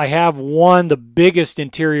I have one, the biggest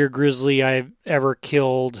interior grizzly I've ever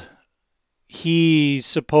killed.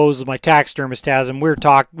 My taxidermist has him.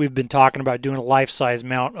 We've been talking about doing a life-size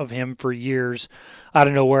mount of him for years. I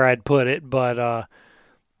don't know where I'd put it, but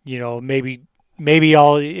maybe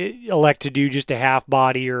I'll elect to do just a half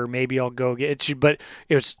body, or maybe I'll go get it. But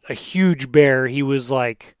it was a huge bear. He was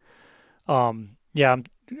like, I'm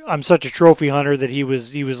such a trophy hunter that he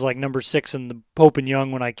was like number 6 in the Pope and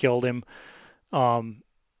Young when I killed him.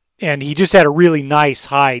 And he just had a really nice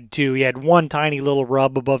hide too. He had one tiny little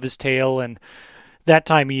rub above his tail, and that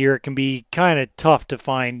time of year it can be kind of tough to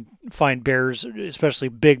find bears, especially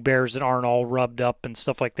big bears that aren't all rubbed up and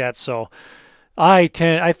stuff like that. So I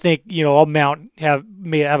think I'll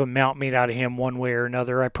have a mount made out of him one way or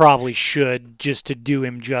another. I probably should, just to do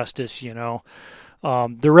him justice. The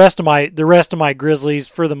rest of my grizzlies,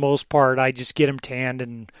 for the most part, I just get them tanned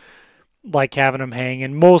and like having them hang.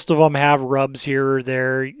 And most of them have rubs here or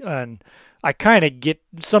there, and I kind of get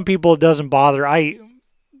some people it doesn't bother. I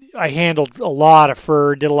handled a lot of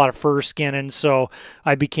fur, did a lot of fur skinning, so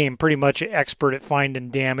I became pretty much an expert at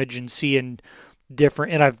finding damage and seeing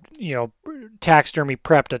different. And I've taxidermy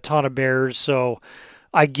prepped a ton of bears, so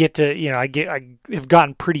I get to I've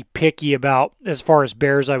gotten pretty picky about as far as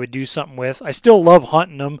bears I would do something with. I still love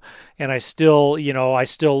hunting them, and I still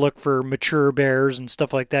look for mature bears and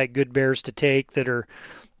stuff like that, good bears to take that are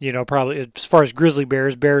probably, as far as grizzly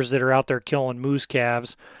bears that are out there killing moose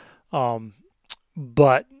calves.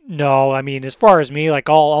 But no, I mean, as far as me, like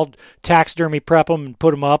I'll taxidermy prep them and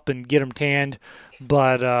put them up and get them tanned.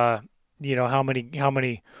 But how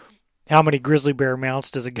many grizzly bear mounts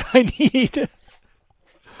does a guy need?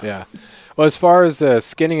 Yeah. Well, as far as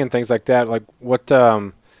skinning and things like that, like what,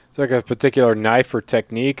 is like a particular knife or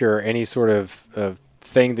technique or any sort of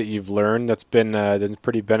thing that you've learned that's been that's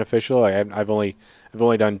pretty beneficial? I've only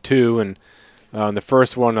done 2, and the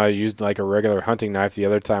first one I used like a regular hunting knife. The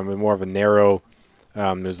other time was more of a narrow.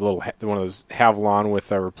 There's a little one of those Havalon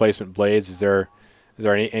with replacement blades. Is there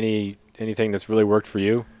anything that's really worked for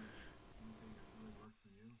you?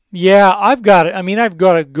 Yeah, I've got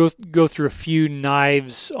to go through a few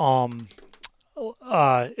knives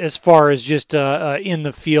as far as just in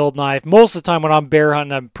the field knife. Most of the time when I'm bear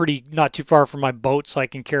hunting, I'm not too far from my boat, so I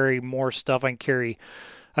can carry more stuff. I can carry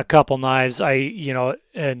a couple knives.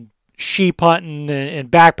 And sheep hunting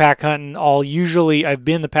and backpack hunting, I've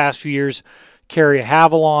been the past few years carry a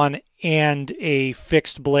Havalon and a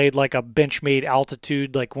fixed blade, like a Benchmade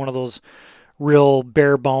Altitude, like one of those real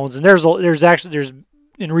bare bones. And there's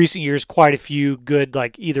in recent years quite a few good,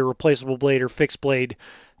 like either replaceable blade or fixed blade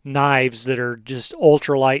knives that are just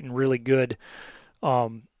ultralight and really good.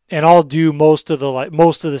 And I'll do most of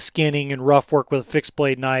the skinning and rough work with a fixed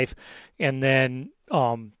blade knife, and then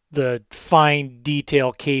the fine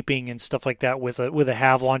detail caping and stuff like that with a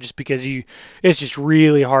Havalon, just because it's just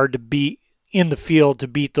really hard to beat in the field, to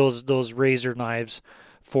beat those razor knives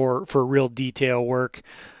for real detail work.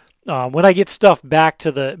 When I get stuff back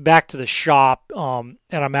to the shop, and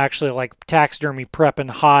I'm actually like taxidermy prepping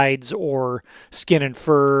hides or skin and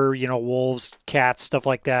fur, wolves, cats, stuff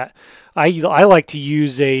like that, I like to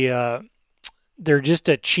use they're just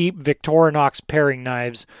a cheap Victorinox paring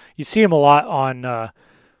knives. You see them a lot on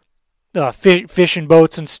fishing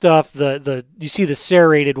boats and stuff. You see the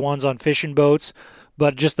serrated ones on fishing boats,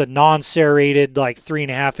 but just the non-serrated, like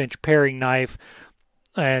 3.5-inch paring knife.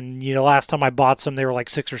 And last time I bought some, they were like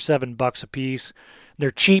 $6 or $7 a piece.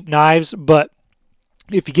 They're cheap knives, but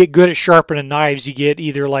if you get good at sharpening knives, you get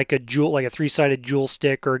either like a 3-sided jewel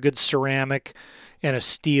stick, or a good ceramic and a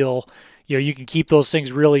steel. You can keep those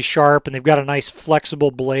things really sharp, and they've got a nice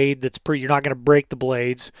flexible blade you're not going to break the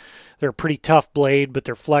blades. They're a pretty tough blade, but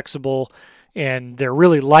they're flexible, and they're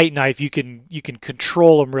really light knife. You can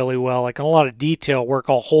control them really well. Like on a lot of detail work,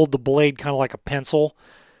 I'll hold the blade kind of like a pencil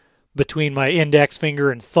between my index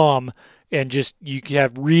finger and thumb, and just you can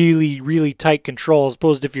have really, really tight control, as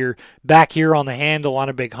opposed to if you're back here on the handle on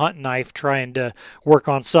a big hunting knife trying to work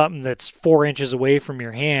on something that's 4 inches away from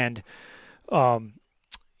your hand.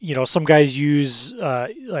 Some guys use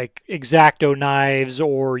like X-Acto knives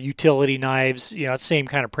or utility knives. Same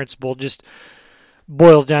kind of principle, just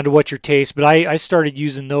boils down to what your taste. But I started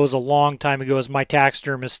using those a long time ago as my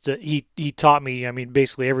taxidermist. He taught me,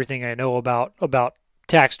 basically everything I know about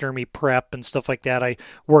taxidermy prep and stuff like that. I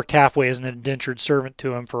worked halfway as an indentured servant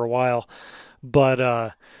to him for a while, but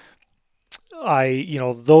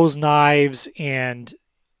those knives, and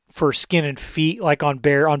for skin and feet, like on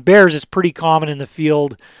bears, it's pretty common in the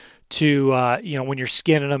field to when you're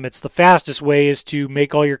skinning them, it's the fastest way is to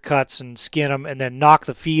make all your cuts and skin them, and then knock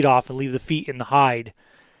the feet off and leave the feet in the hide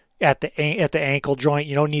at the ankle joint.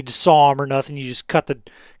 You don't need to saw them or nothing. You just cut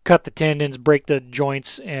the tendons, break the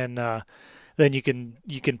joints, and then you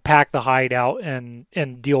can pack the hide out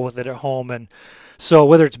and deal with it at home. And so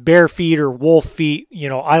whether it's bear feet or wolf feet,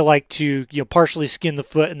 I like to partially skin the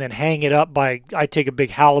foot and then hang it up I take a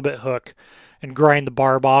big halibut hook and grind the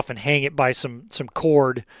barb off and hang it by some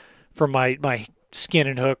cord from my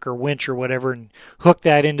skinning hook or winch or whatever, and hook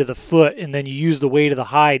that into the foot, and then you use the weight of the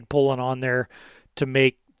hide pulling on there to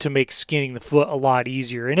make skinning the foot a lot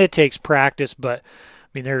easier. And it takes practice, but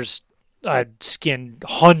I've skinned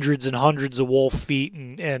hundreds and hundreds of wolf feet,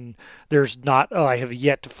 and I have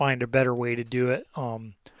yet to find a better way to do it.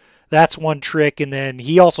 That's one trick. And then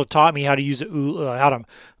he also taught me how to use how to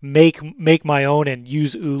make my own and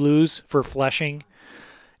use ulus for fleshing.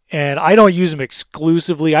 And I don't use them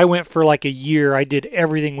exclusively. I went for like a year. I did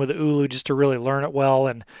everything with the ulu just to really learn it well.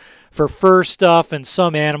 And for fur stuff and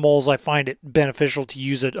some animals, I find it beneficial to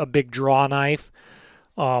use a big draw knife.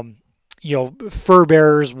 Fur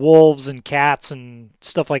bearers, wolves, and cats and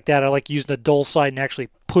stuff like that, I like using a dull side and actually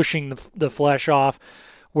pushing the flesh off.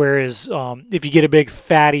 Whereas if you get a big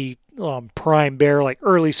fatty prime bear, like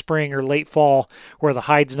early spring or late fall, where the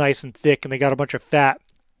hide's nice and thick and they got a bunch of fat,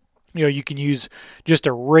 you can use just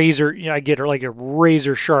a razor. I get like a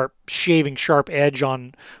razor sharp, shaving sharp edge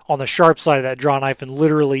on the sharp side of that draw knife, and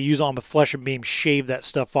literally use on the flesh and beam, shave that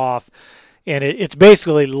stuff off. And it's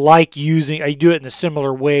basically like I do it in a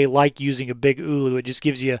similar way, like using a big ulu. It just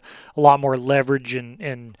gives you a lot more leverage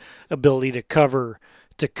and ability to cover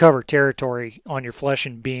territory on your flesh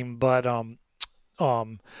and beam. But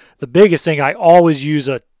the biggest thing, I always use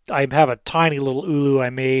I have a tiny little ulu I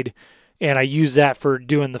made, and I use that for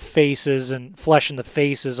doing the faces and fleshing the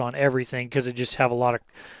faces on everything, because I have a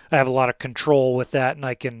lot of control with that, and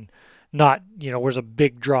I can not, where's a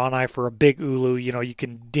big draw knife or a big ulu, you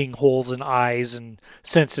can ding holes in eyes and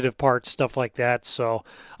sensitive parts, stuff like that. So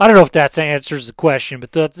I don't know if that answers the question,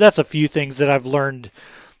 but that's a few things that I've learned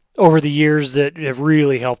over the years that have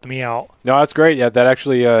really helped me out. No, that's great. Yeah, that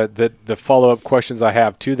actually the follow-up questions I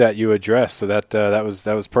have to that you addressed, so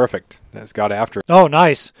that was perfect. That's got after it. Oh,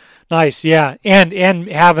 nice, yeah, and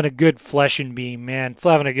having a good flesh and beam, man,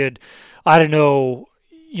 having a good, I don't know,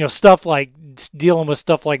 stuff like dealing with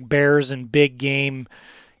stuff like bears and big game.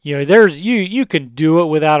 You can do it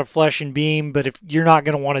without a flesh and beam, but if you're not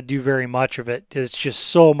going to want to do very much of it, it's just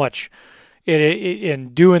so much. In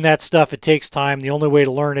doing that stuff, it takes time. The only way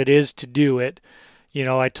to learn it is to do it.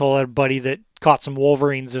 I told a buddy that caught some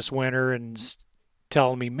wolverines this winter and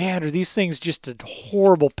telling me, man, are these things just a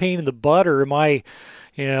horrible pain in the butt, or am I,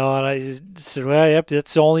 and I said, well, yep,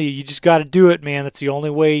 that's the only, you just got to do it, man. That's the only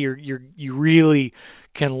way you really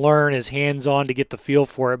can learn is hands-on to get the feel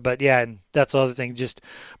for it. But yeah, and that's the other thing. Just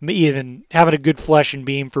even having a good flesh and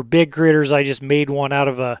beam for big critters. I just made one out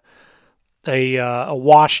of a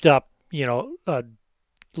washed up, a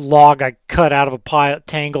log I cut out of a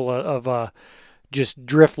tangle of just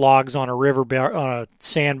drift logs on a on a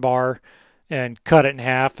sandbar, and cut it in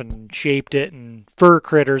half and shaped it. And fur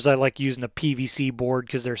critters, I like using a PVC board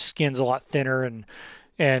because their skin's a lot thinner, and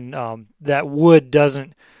that wood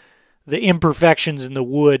doesn't. The imperfections in the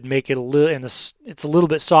wood make it a little, and it's a little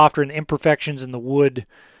bit softer, and the imperfections in the wood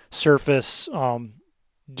surface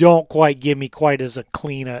don't quite give me quite as a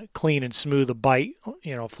clean and smooth a bite,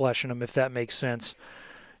 fleshing them, if that makes sense.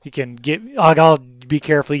 You can I'll be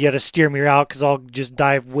careful. You got to steer me out because I'll just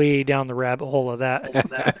dive way down the rabbit hole of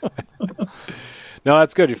that. No,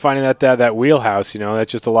 that's good. You're finding that wheelhouse,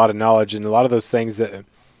 that's just a lot of knowledge, and a lot of those things that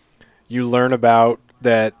you learn about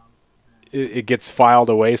that it gets filed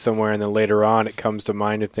away somewhere, and then later on it comes to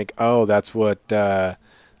mind and think, oh, that's what they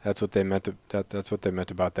meant that's what they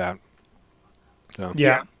meant about that. So,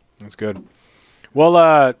 yeah, that's good. Well,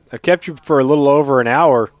 I kept you for a little over an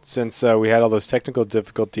hour since we had all those technical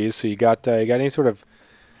difficulties. So you got any sort of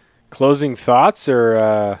closing thoughts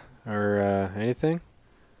or anything?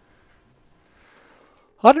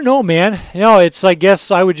 I don't know, man. It's, I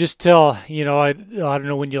guess I would just tell, I don't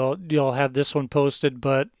know when you'll have this one posted,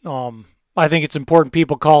 but I think it's important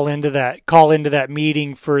people call into that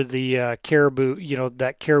meeting for the caribou,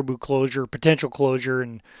 that caribou closure, potential closure,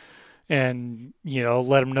 and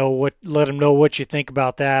let them know what you think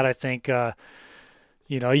about that. I think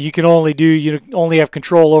you can only have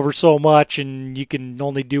control over so much, and you can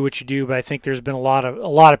only do what you do. But I think there's been a lot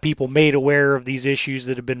of people made aware of these issues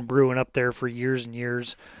that have been brewing up there for years and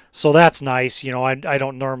years. So that's nice. I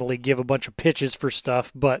don't normally give a bunch of pitches for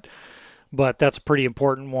stuff, but that's a pretty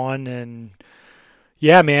important one. And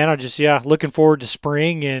yeah, man, looking forward to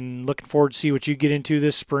spring and looking forward to see what you get into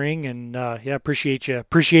this spring. And appreciate you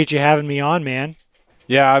having me on, man.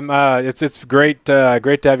 Yeah, it's great to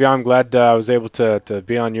have you on. I'm glad I was able to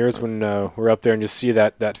be on yours when we're up there and just see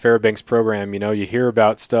that Fairbanks program. You hear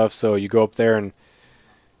about stuff, so you go up there and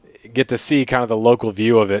get to see kind of the local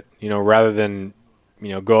view of it. Rather than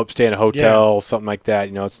go up, stay in a hotel, something like that.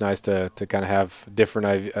 It's nice to kind of have a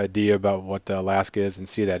different idea about what Alaska is and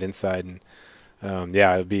see that inside. And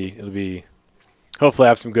it'll be hopefully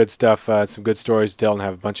have some good stuff, some good stories to tell, and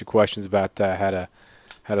have a bunch of questions about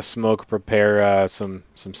how to smoke, prepare some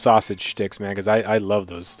sausage sticks, man, because I love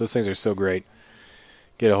those. Those things are so great.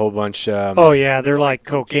 Get a whole bunch. Oh yeah, they're like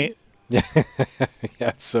cocaine. Yeah,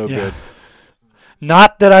 it's so good.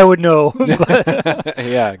 Not that I would know.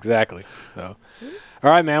 Yeah, exactly. So, all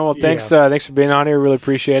right, man. Well, thanks for being on here. Really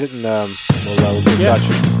appreciate it, and we'll be in touch.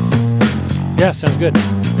 Yeah, sounds good.